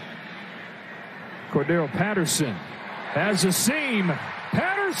touched it. Cordero Patterson has a seam.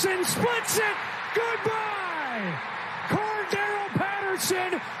 Patterson splits it. Goodbye. Cordero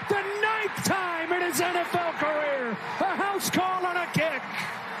Patterson, the 9th time in his NFL career. A house call on a kick.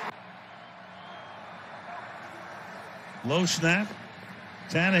 Low snap.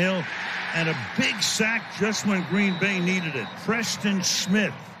 Tannehill, and a big sack just when Green Bay needed it. Preston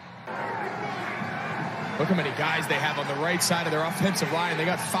Smith. Look how many guys they have on the right side of their offensive line. They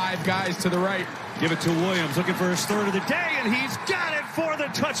got 5 guys to the right. Give it to Williams, looking for his 3rd of the day, and he's got it for the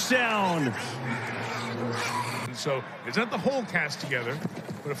touchdown. And so it's not the whole cast together,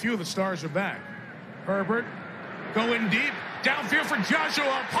 but a few of the stars are back. Herbert going deep, downfield for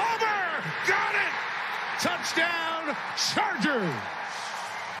Joshua Palmer. Got it! Touchdown, Chargers.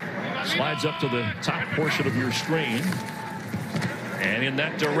 Slides up to the top portion of your screen. And in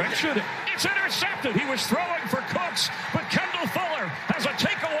that direction, it's intercepted. He was throwing for Cooks, but Kendall Fuller has a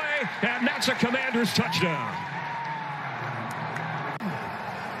takeaway, and that's a Commanders touchdown.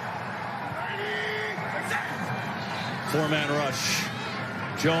 Four-man rush.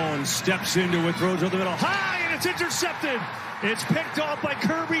 Jones steps into it, throws over the middle. High, and it's intercepted. It's picked off by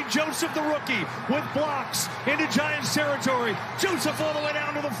Kirby Joseph, the rookie, with blocks into Giants territory. Joseph all the way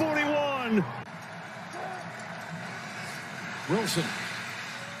down to the 41. Wilson.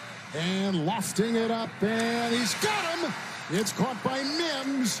 And lofting it up, and he's got him. It's caught by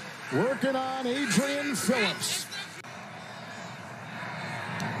Mims, working on Adrian Phillips.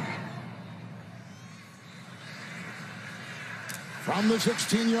 From the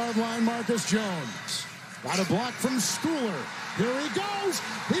 16-yard line, Marcus Jones. Got a block from Schooler. Here he goes.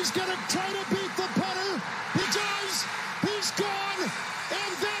 He's going to try to beat the punter. He does. He's gone.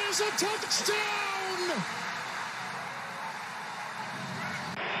 And that is a touchdown.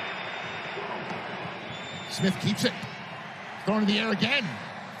 Smith keeps it. Thrown in the air again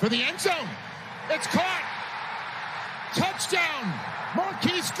for the end zone. It's caught. Touchdown.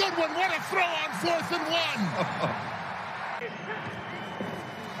 Marquise Goodwin. What a throw on 4th and 1.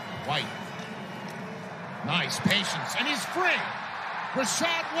 White. Nice patience, and he's free.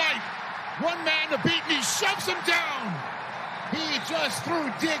 Rashad White, one man to beat, and he shoves him down. He just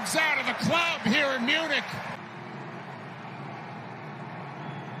threw Diggs out of the club here in Munich.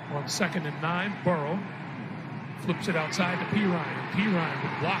 On 2nd and 9, Burrow flips it outside to P. Ryan. P. Ryan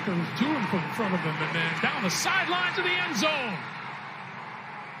with blockers 2 in front of him, and then down the sideline to the end zone.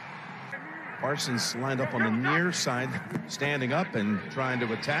 Parsons lined up on the near side, standing up and trying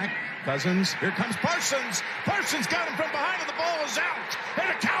to attack. Cousins, here comes Parsons. Parsons got him from behind, and the ball is out. And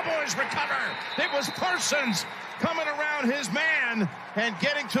the Cowboys recover. It was Parsons coming around his man and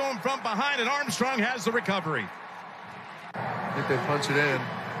getting to him from behind, and Armstrong has the recovery. I think they punch it in.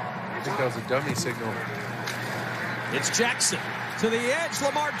 I think that was a dummy signal. It's Jackson to the edge.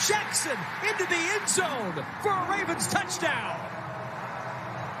 Lamar Jackson into the end zone for a Ravens touchdown.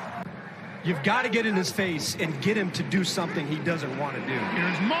 You've got to get in his face and get him to do something he doesn't want to do.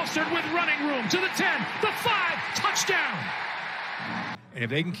 Here's Mostert with running room to the 10, the 5, touchdown. And if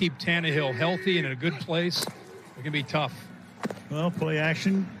they can keep Tannehill healthy and in a good place, it can be tough. Well, play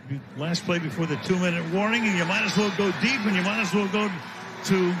action. Last play before the 2-minute warning, and you might as well go deep, and you might as well go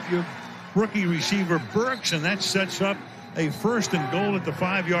to your rookie receiver Burks, and that sets up a 1st and goal at the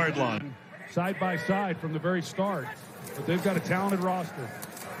 5-yard line. Side by side from the very start, but they've got a talented roster.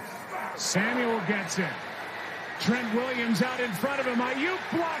 Samuel gets it. Trent Williams out in front of him. Ayuk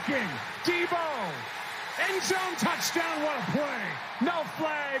blocking. Debo. End zone touchdown. What a play. No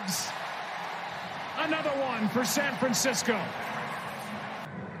flags. Another one for San Francisco.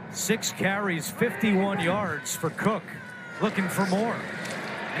 6 carries, 51 yards for Cook. Looking for more.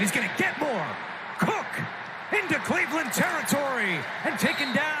 And he's going to get more. Cook into Cleveland territory and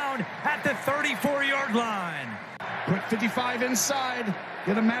taken down at the 34-yard line. Quick 55 inside.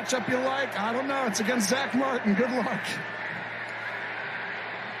 Get a matchup you like. I don't know. It's against Zach Martin. Good luck.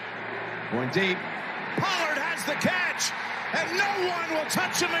 Going deep. Pollard has the catch, and no one will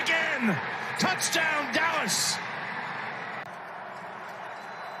touch him again. Touchdown, Dallas.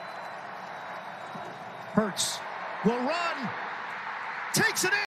 Hurts will run, takes it in.